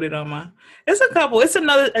have put it on my. It's a couple. It's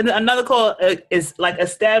another called is like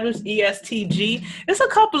Established ESTG. It's a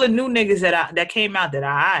couple of new niggas that came out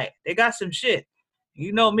that they got some shit.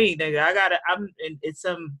 You know me, nigga. It's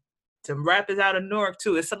some rappers out of Newark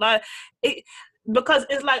too. It's a lot. Because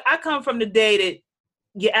it's like I come from the day that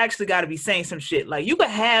you actually got to be saying some shit. Like you could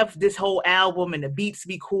have this whole album and the beats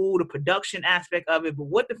be cool, the production aspect of it, but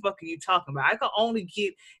what the fuck are you talking about? I can only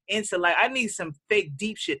get into like I need some fake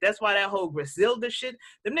deep shit. That's why that whole Griselda shit,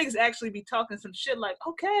 them niggas actually be talking some shit like,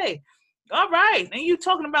 okay, all right, and you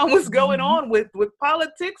talking about what's going on with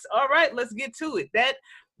politics. All right, let's get to it.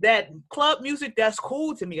 That club music, that's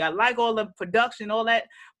cool to me. I like all the production, all that,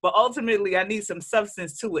 but ultimately I need some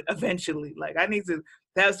substance to it eventually. Like I need to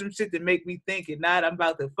have some shit that make me think and not I'm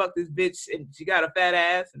about to fuck this bitch and she got a fat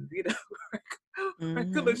ass and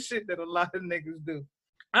regular shit that a lot of niggas do.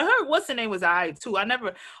 I heard what's the name was I too. I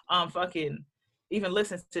never fucking even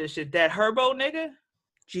listened to shit. That Herbo nigga?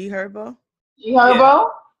 G Herbo? G Herbo?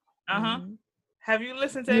 Yeah. Have you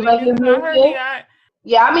listened to you any like music? I heard he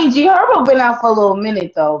Yeah, I mean G Herbo been out for a little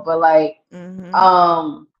minute though, but like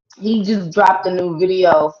he just dropped a new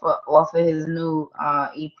video off of his new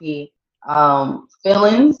EP,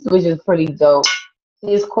 Feelings, which is pretty dope.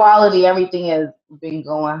 His quality, everything has been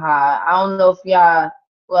going high. I don't know if y'all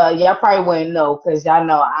probably wouldn't know because y'all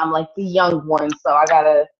know I'm like the young one, so I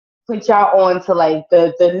gotta put y'all on to like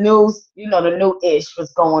the new, the new ish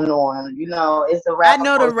what's going on. It's a rapper. I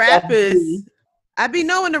know the rappers. I be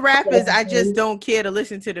knowing the rappers. I just G. don't care to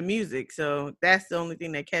listen to the music, so that's the only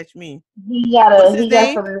thing that catch me. He got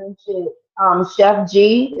some new shit. Chef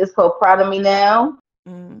G is called Proud of Me Now.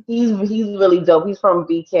 He's really dope. He's from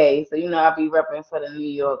BK, so I be repping for the New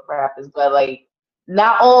York rappers, but like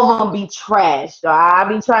not all of them be trash. So I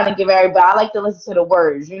be trying to give everybody. I like to listen to the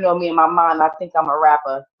words. Me in my mind, I think I'm a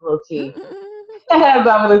rapper, low key.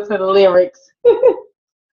 I'm listening to the lyrics,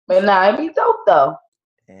 but nah, it be dope though.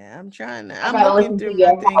 Yeah, I'm trying to. I gotta listen to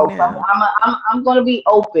your house. I'm gonna be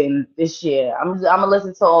open this year. I'm gonna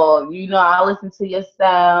listen to all. I listen to your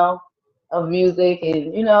style of music,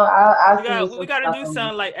 and we gotta do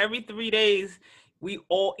something like every 3 days. We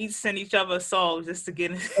all each send each other a song just to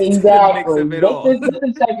get into the mix of it all. Just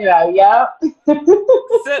to check it out, yeah.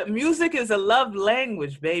 So, music is a love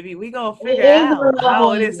language, baby. We gonna figure out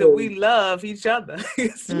how it is that we love each other.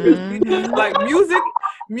 Like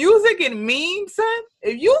music and memes, son.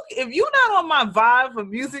 If you not on my vibe for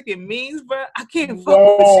music and memes, bro, I can't fuck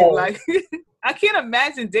with you. Like I can't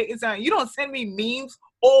imagine dating someone. You don't send me memes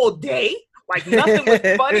all day. Like nothing was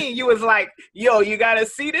funny, and you was like, "Yo, you gotta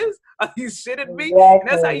see this? Are you shitting me?" Exactly. And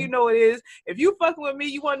that's how you know it is. If you fucking with me,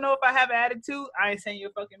 you want to know if I have an attitude. I ain't saying you're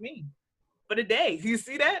fucking meme for the day. You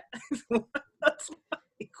see that?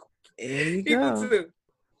 There you go.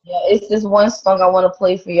 Yeah, it's this one song I want to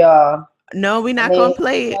play for y'all. No, we're not gonna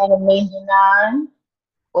play it. Major 9.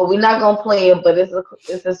 Well, we're not gonna play it, but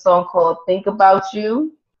it's a song called "Think About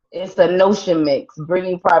You." It's a Notion mix.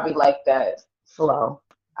 Brittany probably like that slow.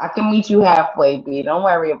 I can meet you halfway, B. Don't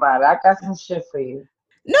worry about it. I got some shit for you.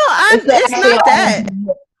 No, it's not that.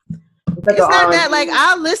 It's not that. Like,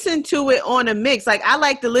 I'll listen to it on a mix. Like, I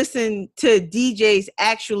like to listen to DJs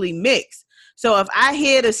actually mix. So if I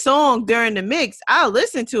hear the song during the mix, I'll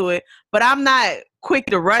listen to it. But I'm not quick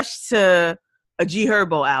to rush to a G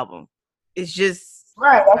Herbo album. It's just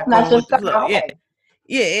right. That's not your style.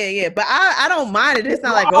 Yeah. But I don't mind it. It's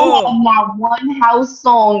not like, I don't have not one house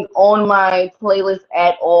song on my playlist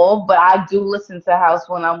at all, but I do listen to house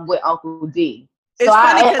when I'm with Uncle D. So it's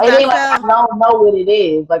funny because I don't know what it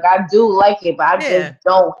is. Like I do like it, but I just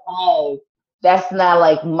don't have. That's not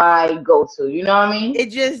like my go-to. You know what I mean?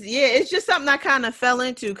 It's just something I kind of fell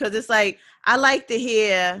into because it's like I like to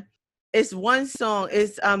hear. It's one song.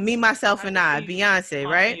 It's Me, Myself, and I, Beyonce,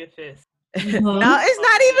 right? No, it's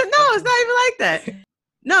not even like that.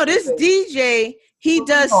 No, this DJ, he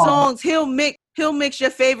does songs. He'll mix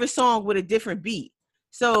your favorite song with a different beat.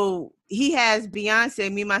 So he has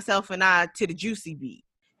Beyonce, Me, Myself, and I to the Juicy beat.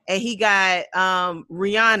 And he got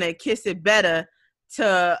Rihanna, Kiss It Better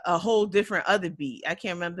to a whole different other beat. I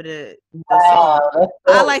can't remember the song.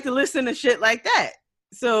 I like to listen to shit like that.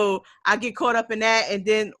 So I get caught up in that. And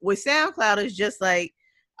then with SoundCloud, it's just like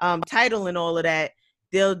Tidal and all of that.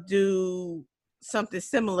 They'll do something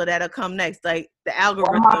similar that'll come next. Like the One of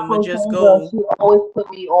algorithm my will close just friends, go. she always put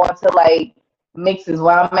me on to like mixes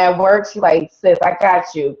while I'm at work. She like, sis, I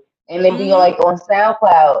got you. And it be Mhm. like on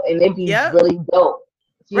SoundCloud and it be Yep. really dope.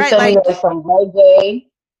 She Right. sent me like some reggae.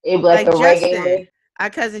 It be like Like a reggae Justin, mix. our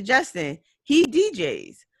cousin Justin, he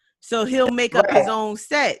DJs. So he'll make up his Right. own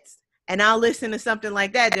sets. And I'll listen to something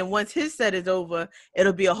like that. Then once his set is over,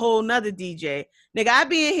 it'll be a whole nother DJ. Nigga, I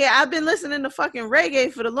be in here. I've been listening to fucking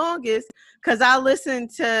reggae for the longest because I listen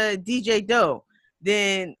to DJ Doe.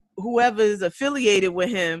 Then whoever's affiliated with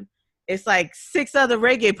him, it's like 6 other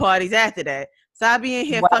reggae parties after that. So I be in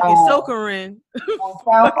here fucking Wow. soaking On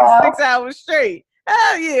fucking SoundCloud? 6 hours straight.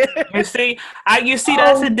 Hell yeah. You see,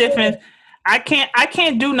 that's Oh, the difference. yeah. I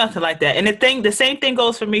can't do nothing like that. And the same thing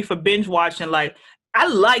goes for me for binge watching. Like I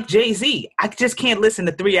like Jay-Z. I just can't listen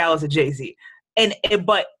to 3 hours of Jay-Z.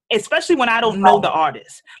 But especially when I don't know the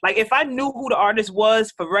artist. Like if I knew who the artist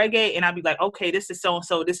was for reggae and I'd be like, okay, this is so and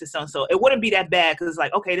so, this is so and so. It wouldn't be that bad because it's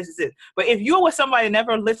like, okay, this is it. But if you're with somebody that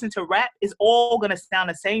never listened to rap, it's all gonna sound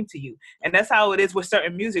the same to you. And that's how it is with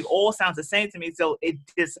certain music. All sounds the same to me. So it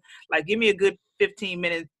just like give me a good 15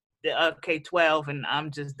 minutes. Okay, 12, and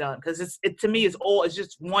I'm just done because to me it's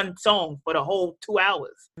just one song for the whole 2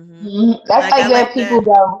 hours. Mhm. That's like I there like are people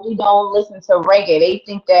that. that really don't listen to reggae. They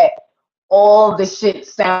think that all the shit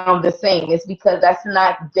sound the same. It's because that's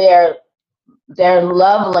not their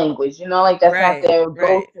love language. You know, like that's not Right, their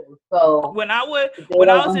right. go-to. So when they I don't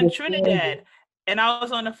was in understand Trinidad it. and I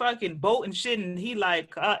was on the fucking boat and shit, and he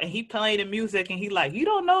like and he playing the music and he like, you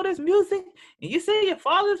don't know this music, and you say your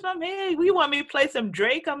father's from here. You want me to play some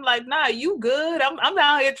Drake? I'm like, nah, you good. I'm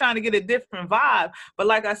out here trying to get a different vibe. But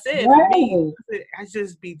like I said, for me, Right. I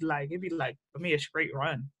just be like, it'd be like for me a straight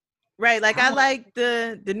run. Right. Like I I don't like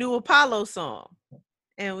the new Apollo song.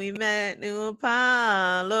 And we met new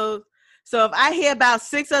Apollo. So if I hear about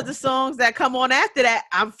 6 other songs that come on after that,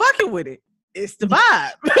 I'm fucking with it. It's the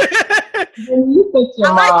vibe. I Then you fix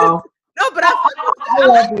your like the mom. no, but I I love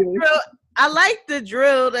like the you. drill. I like the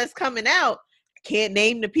drill that's coming out. I can't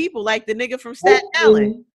name the people like the nigga from Staten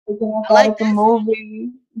Island. Hopefully, picking up I out like of the that song.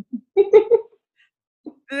 movie.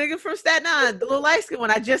 The nigga from Staten Island, the little light skin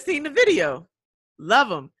one. I just seen the video. Love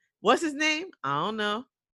him. What's his name? I don't know.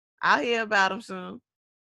 I'll hear about him soon.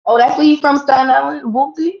 Oh, that's where you from, Staten Island,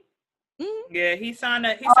 Whoopsie? Mm. Yeah, he signed Oh,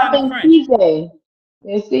 I the think French. CJ.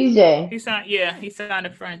 It's CJ. He signed the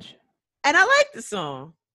French. And I like the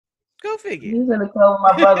song. Go figure. He was in the club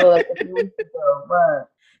with my brother like a few weeks ago. But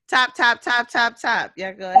Top, top, top, top, top.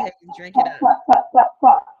 Y'all go ahead and drink it pop, up. pop, pop, pop,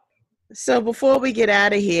 pop. So before we get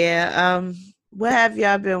out of here, what have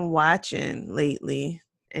y'all been watching lately?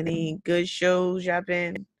 Any good shows y'all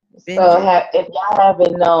been So binging? if y'all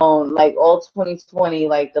haven't known, like all 2020,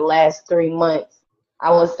 like the last 3 months,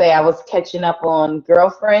 I would say I was catching up on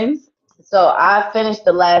Girlfriends. So I finished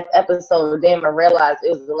the last episode, then I realized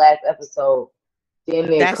it was the last episode. Then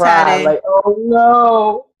they That's how cried like, "Oh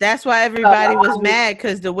no!" that's why everybody was mad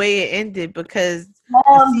because the way it ended because the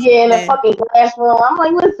Yeah, in the season, fucking classroom. I'm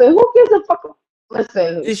like, listen, who gives a fuck?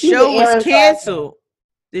 Listen, the she's an show was Aaron classroom. canceled.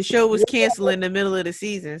 The show was Yeah. canceled in the middle of the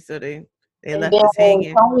season, so they And left then us when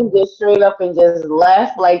hanging. Tony just straight up and just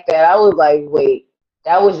left like that, I was like, wait,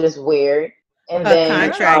 that was just weird. And Her I then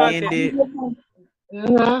gotta contract fucking ended.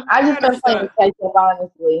 I I just gotta been playing start. catch up,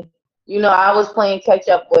 honestly. You know, I was playing catch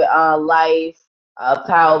up with Life,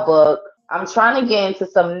 Power Book. I'm trying to get into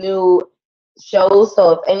some new shows.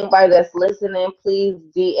 So if anybody that's listening, please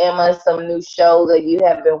DM us some new shows that you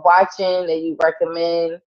have been watching that you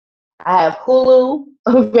recommend. I have Hulu.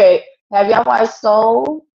 Okay. Have y'all watched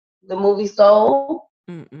Soul? The movie Soul?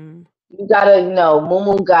 Mm-mm. You gotta know.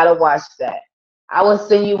 Mumu gotta watch that. I will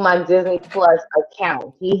send you my Disney Plus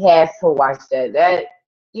account. He has to watch that.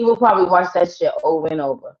 He will probably watch that shit over and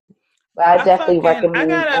over. But I definitely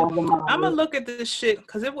recommend all the I'm gonna mommies. look at this shit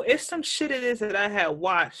because it's some shit it is that I had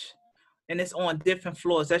watched and it's on different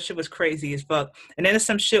floors. That shit was crazy as fuck. And then there's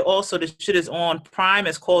some shit also. The shit is on Prime.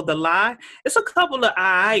 It's called The Lie. It's a couple of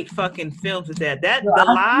alright fucking films with that. So The I've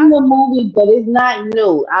seen Lie. the movie, but it's not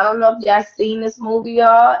new. I don't know if y'all seen this movie,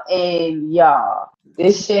 y'all. And y'all,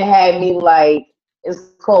 this shit had me like,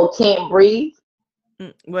 it's called Can't Breathe.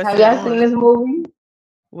 What's Have it y'all seen on? this movie?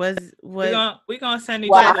 Was what We gonna send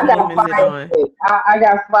each Well, other I platform got is movies. it Fire on? Stick. I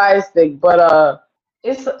got Fire Stick, but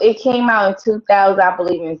it came out in 2000, I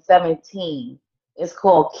believe, in 17. It's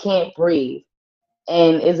called Can't Breathe,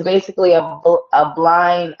 and it's basically a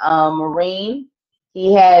blind marine.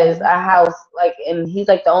 He has Mhm. a house like, and he's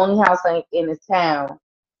like the only house like in his town,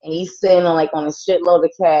 and he's sitting on like on a shitload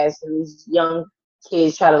of cash, and these young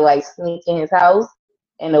kids try to like sneak in his house,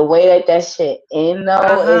 And the way that shit in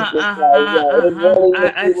though is just like, yo, it really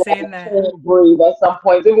makes I you seen like that. can't breathe at some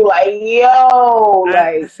point. To be like, yo,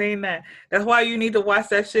 I like seen that. That's why you need to watch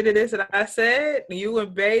that shit. It is that I said. You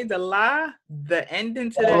and Bae, The Lie. The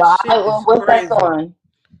ending to a that lot. shit is What's that crazy. on?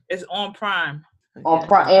 It's on Prime. On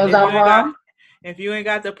Okay. And Amazon Prime? if you ain't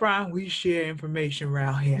got the Prime, we share information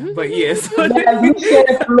around here. But yes, Yeah, you share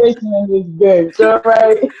information in this bitch, all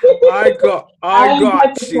right? I got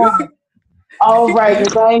the you. Prime. All right,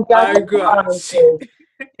 because I ain't got the Prime. you. So.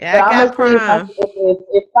 Yeah, But I I'm got gonna see Prime.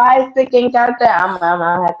 if Fire Stick ain't got that, I'm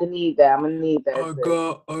gonna have to need that. I'm gonna need that.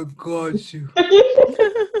 I got you.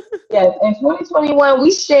 Yes, in 2021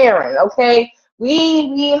 we sharing, okay?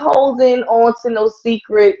 We holding on to no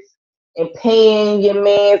secrets and paying your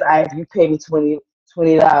mans. If you pay me $20,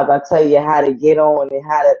 I'll tell you how to get on and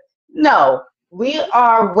how to. No, we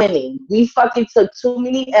are winning. We fucking took too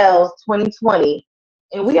many L's 2020,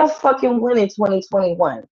 and we are fucking winning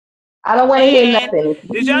 2021. I don't want to hear And nothing.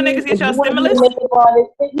 did y'all niggas get If y'all you want to be a stimulus? makeup artist,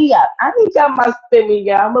 hit me up. I need y'all my stimmy,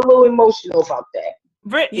 y'all. I'm a little emotional about that.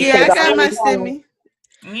 Brittany, Yeah, I Because got my I'm stimmy.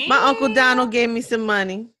 My Uncle Donald gave me some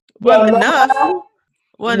money. yo, Wasn't no enough. lie,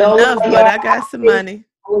 Wasn't enough, but I got some money.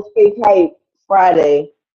 I was fake hype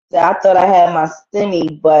Friday. So I thought I had my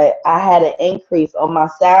stimmy, but I had an increase on my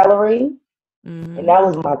salary. And that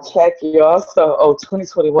was my check, y'all. So,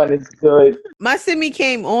 2021 is good. My stimmy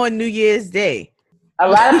came on New Year's Day. A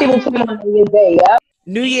lot of people came on New Year's Day, yeah.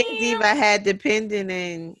 New Year's Eve, I had the pendant,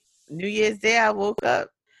 and New Year's Day, I woke up.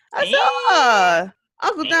 I said, "Oh,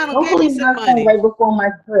 Uncle Donald gave Hopefully, me some mine come money." right before my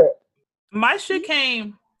trip. My shit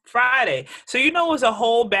came Friday. So it was a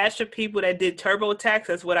whole batch of people that did TurboTax.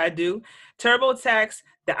 That's what I do. TurboTax,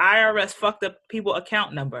 the IRS fucked up people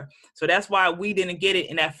account number. So that's why we didn't get it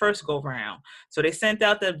in that first go round. So they sent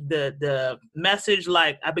out the message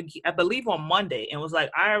like I believe on Monday and was like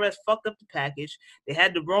IRS fucked up the package. They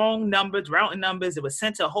had the wrong numbers, routing numbers. It was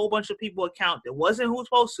sent to a whole bunch of people account that wasn't who was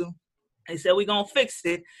supposed to. They said we're gonna fix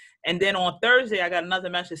it. And then on Thursday, I got another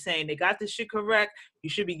message saying they got this shit correct. You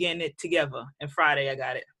should be getting it together. And Friday, I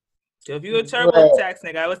got it. So if you're a TurboTax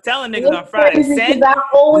nigga, I was telling niggas on Friday, send. I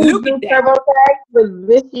always Look do at that. TurboTax, but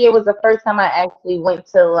this year was the first time I actually went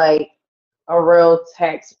to like a real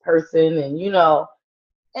tax person, and and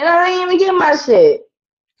I didn't even get my shit.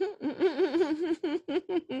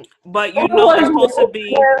 But it's supposed to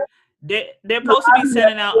be. They're supposed to be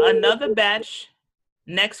sending out another batch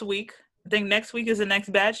next week. I think next week is the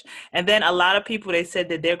next batch. And then a lot of people, they said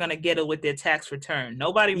that they're going to get it with their tax return.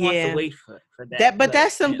 Nobody wants to wait for that. But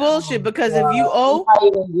that's some bullshit because if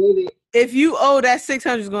you owe that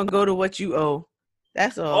 600 is going to go to what you owe.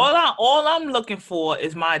 That's all. All I'm looking for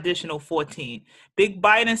is my additional 14. Big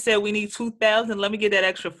Biden said we need 2,000. Let me get that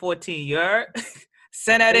extra 14. You heard?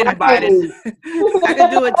 Send that in, Biden. I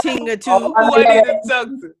could do a ting or two. Who I need to talk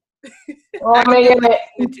to? I can do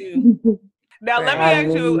a ting or two. Now, let me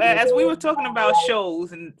ask you, as we were talking about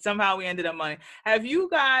shows and somehow we ended up money, have you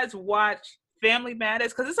guys watched Family Matters?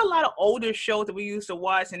 Because there's a lot of older shows that we used to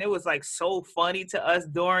watch, and it was like so funny to us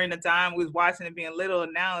during the time we was watching it being little,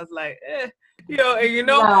 and now it's like,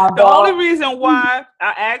 the only reason why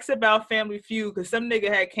I asked about Family Feud, because some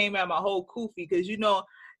nigga had came out my whole koofy, because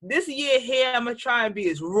this year here, I'm going to try and be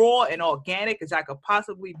as raw and organic as I could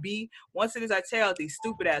possibly be. Once it is I tear out these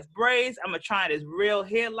stupid-ass braids, I'm going to try this real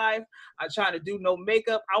hair life. I'm trying to do no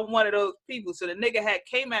makeup. I'm one of those people. So the nigga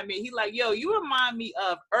came at me. He like, yo, you remind me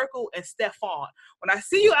of Urkel and Stefan. When I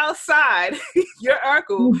see you outside, you're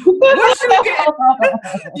Urkel. Once you get,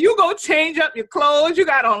 you go change up your clothes. You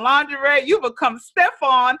got on lingerie. You become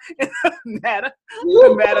Stefan in a matter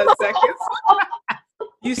of seconds.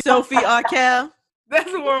 You Sophie Arkell? That's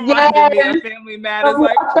what reminded me of Family Matters.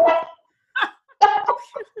 Like,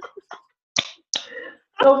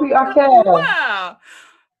 Sophie Arkell. Wow.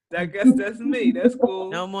 I guess that's me. That's cool.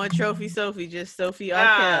 No more Trophy Sophie, just Sophie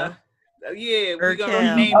Arkell. Yeah, we're going to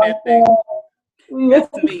rename that thing.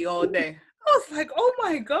 That's me all day. I was like, oh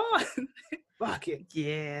my God. Fuck it.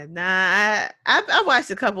 Yeah, nah, I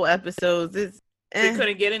watched a couple episodes. You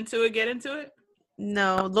couldn't get into it?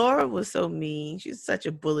 No, Laura was so mean. She's such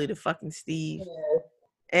a bully to fucking Steve. Yeah.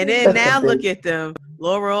 And then now look at them.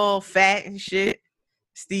 Laura all fat and shit.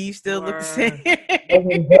 Steve still look the same.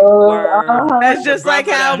 That's just like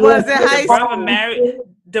how it was in high school.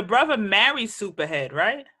 The brother married Superhead,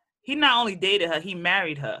 right? He not only dated her, he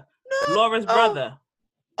married her. No. Laura's brother.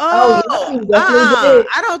 I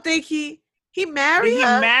don't think he married her. He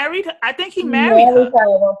married her? I think he married her. At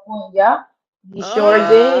one point, yeah. He sure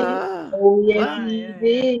did. Oh, yes, he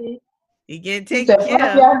did. He getting taken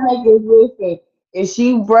care of. Listen, if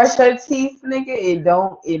she brush her teeth, nigga,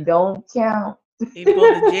 it don't count. He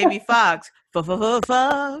pulled a Jamie Foxx. Fuck.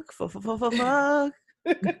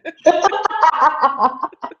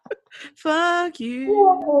 Fuck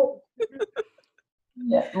you.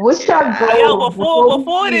 Yeah. What's your Yeah. goal Before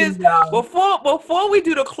we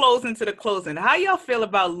do the closing, how y'all feel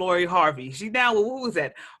about Lori Harvey? She down with, who was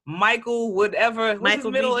that? Michael, whatever. What's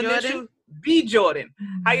Michael his middle B. Jordan? initial? B. Jordan.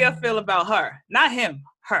 How y'all feel about her? Not him,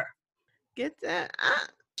 her. Get that?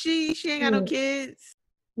 She ain't got no kids.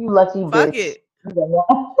 You lucky Fuck bitch. it.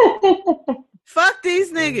 Fuck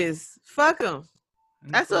these niggas. Fuck them.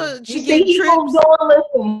 That's what You she see, get he trips. moved on.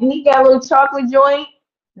 Listen, he got a little chocolate joint.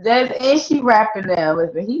 And she rapping now.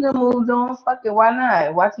 Listen, he done moved on. Fuck it, why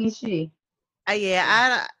not? Why can't she?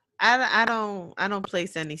 Yeah, I don't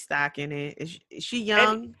place any stock in it. Is she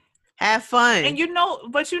young? Have fun. And you know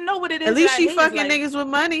what it is. At least she hate is, fucking like, niggas with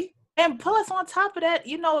money. and plus, on top of that,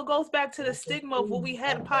 it goes back to the stigma of what we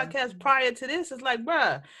had a podcast prior to this. It's like,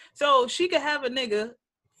 bruh, so she could have a nigga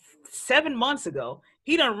 7 months ago.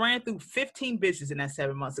 He done ran through 15 bitches in that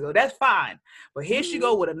 7 months ago. That's fine. But here she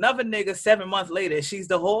go with another nigga 7 months later. She's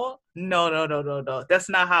the whore? No. That's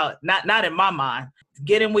not how, not in my mind.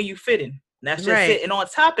 Get in where you fit in. That's just it. And on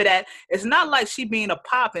top of that, it's not like she being a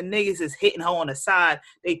pop and niggas is hitting her on the side.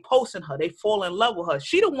 They posting her. They fall in love with her.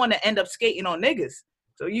 She the one that end up skating on niggas.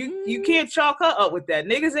 So you can't chalk her up with that.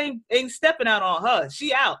 Niggas ain't stepping out on her.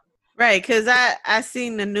 She out. Right, because I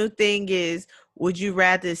seen the new thing is, would you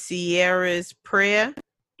rather Sierra's prayer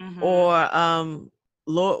or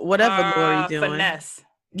whatever Lori doing? Finesse.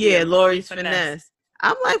 Yeah, Lori's finesse.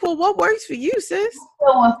 I'm like, well, what works for you, sis?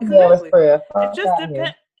 Still want Sierra's prayer. It just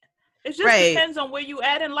depends. It just depends on where you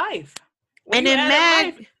at in life. And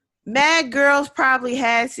then mad girls probably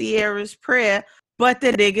had Sierra's prayer, but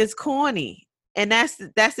the nigga's corny. And that's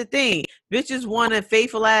the thing. Bitches want a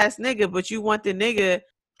faithful ass nigga, but you want the nigga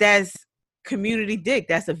that's community dick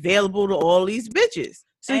that's available to all these bitches.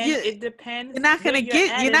 So it depends. You're not gonna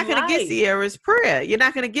get Sierra's prayer. You're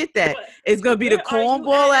not gonna get that. It's gonna be the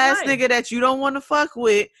cornball ass nigga that you don't want to fuck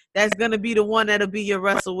with. That's gonna be the one that'll be your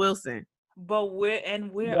Russell Wilson. But where are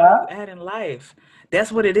you at in life? That's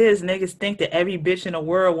what it is. Niggas think that every bitch in the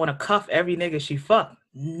world want to cuff every nigga she fuck.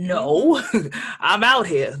 No, I'm out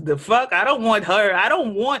here. The fuck? I don't want her. I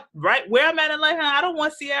don't want right where I'm at in life. I don't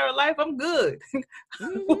want Sierra life. I'm good.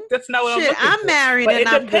 That's not what I'm looking I'm for. married But and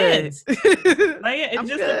I'm depends. good. It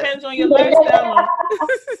just depends on your lifestyle.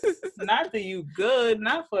 Not that you good.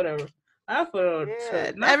 Not for the Russell.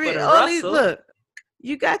 Look,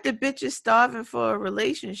 you got the bitches starving for a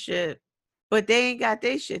relationship, but they ain't got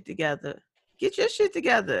their shit together. Get your shit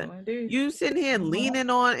together. You sitting here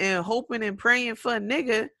leaning on and hoping and praying for a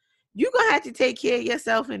nigga. You gonna have to take care of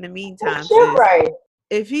yourself in the meantime. Right.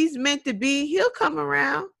 If he's meant to be, he'll come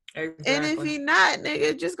around. Exactly. And if he not,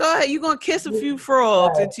 nigga, just go ahead. You gonna kiss a few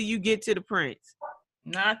frogs until you get to the prince.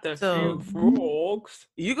 Not the few frogs.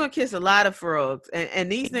 You gonna kiss a lot of frogs.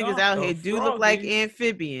 And these niggas out here do look like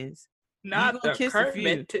amphibians. Not the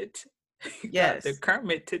Kermit. Yes. The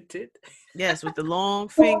Kermit. Yes, with the long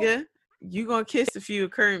finger. You gonna kiss a few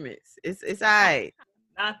Kermits. It's all right.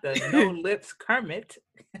 Not the no lips Kermit.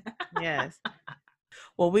 Yes.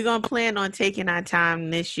 Well, we're gonna plan on taking our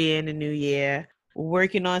time this year in the new year. We're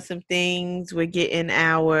working on some things. We're getting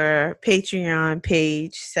our Patreon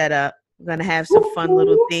page set up. We're gonna have some fun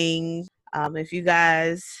little things. If you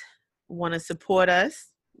guys want to support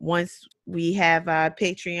us, once we have our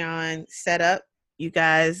Patreon set up, you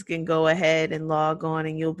guys can go ahead and log on,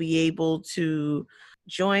 and you'll be able to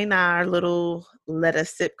join our little Let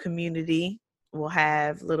Us Sip community. We'll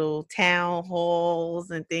have little town halls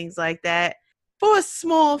and things like that for a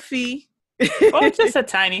small fee. Or just a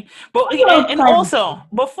tiny. But and also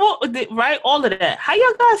before all of that, how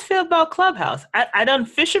y'all guys feel about Clubhouse? I done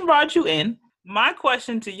fish and rod you in. My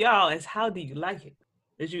question to y'all is, how do you like it?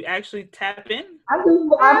 Did you actually tap in? I've been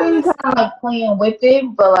kind of like playing with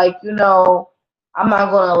it, but like, I'm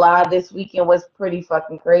not gonna lie, this weekend was pretty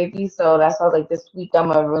fucking crazy. So that's why I was like, this week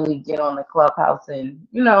I'm gonna really get on the Clubhouse and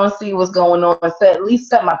see what's going on. At least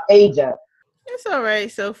set my page up. It's all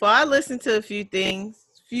right so far. I listened to a few things.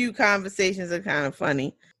 Few conversations are kind of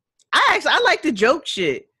funny. I like the joke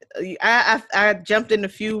shit. I jumped in a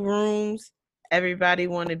few rooms. Everybody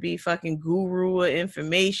want to be fucking guru of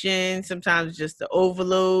information. Sometimes just the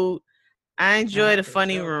overload. I enjoy the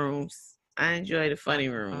funny rooms.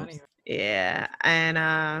 Yeah, and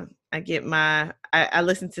I get I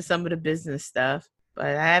listen to some of the business stuff, but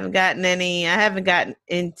I haven't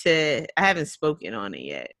spoken on it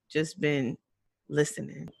yet. Just been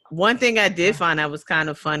listening. One thing I did find that was kind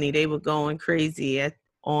of funny, they were going crazy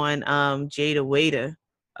on Jada Waiter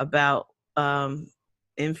about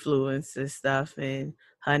influence and stuff, and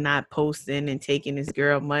her not posting and taking this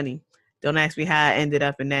girl money. Don't ask me how I ended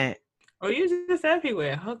up in that. Oh, you just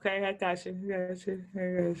everywhere. Okay, I got you.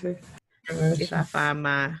 If I find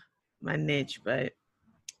my niche, but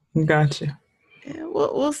Gotcha. yeah,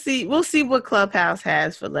 we'll see. We'll see what Clubhouse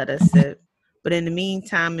has for Let Us Sip. But in the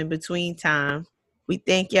meantime, in between time, we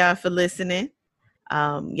thank y'all for listening.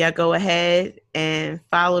 Y'all go ahead and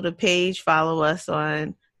follow the page. Follow us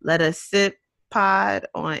on Let Us Sip Pod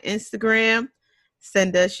on Instagram.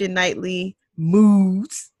 Send us your nightly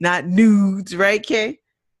moods, not nudes, right, Kay?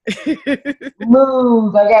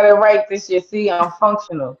 Moods. I got it right this year. See, I'm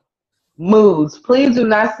functional. Moods. Please do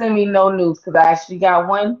not send me no nudes because I actually got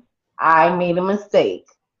one. I made a mistake.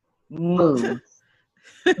 Moods.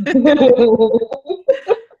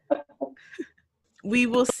 We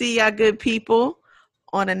will see y'all good people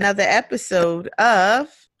on another episode of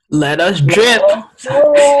Let Us Drip.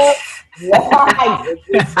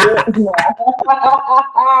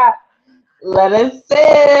 Let Us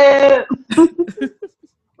Sip.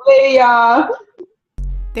 Later, y'all.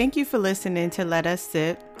 Thank you for listening to Let Us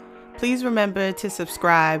Sip. Please remember to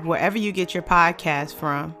subscribe wherever you get your podcast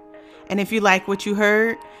from. And if you like what you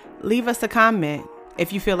heard, leave us a comment.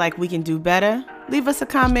 If you feel like we can do better, leave us a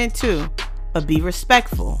comment too. But be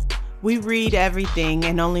respectful. We read everything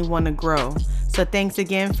and only want to grow. So thanks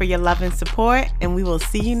again for your love and support, and we will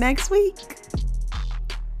see you next week.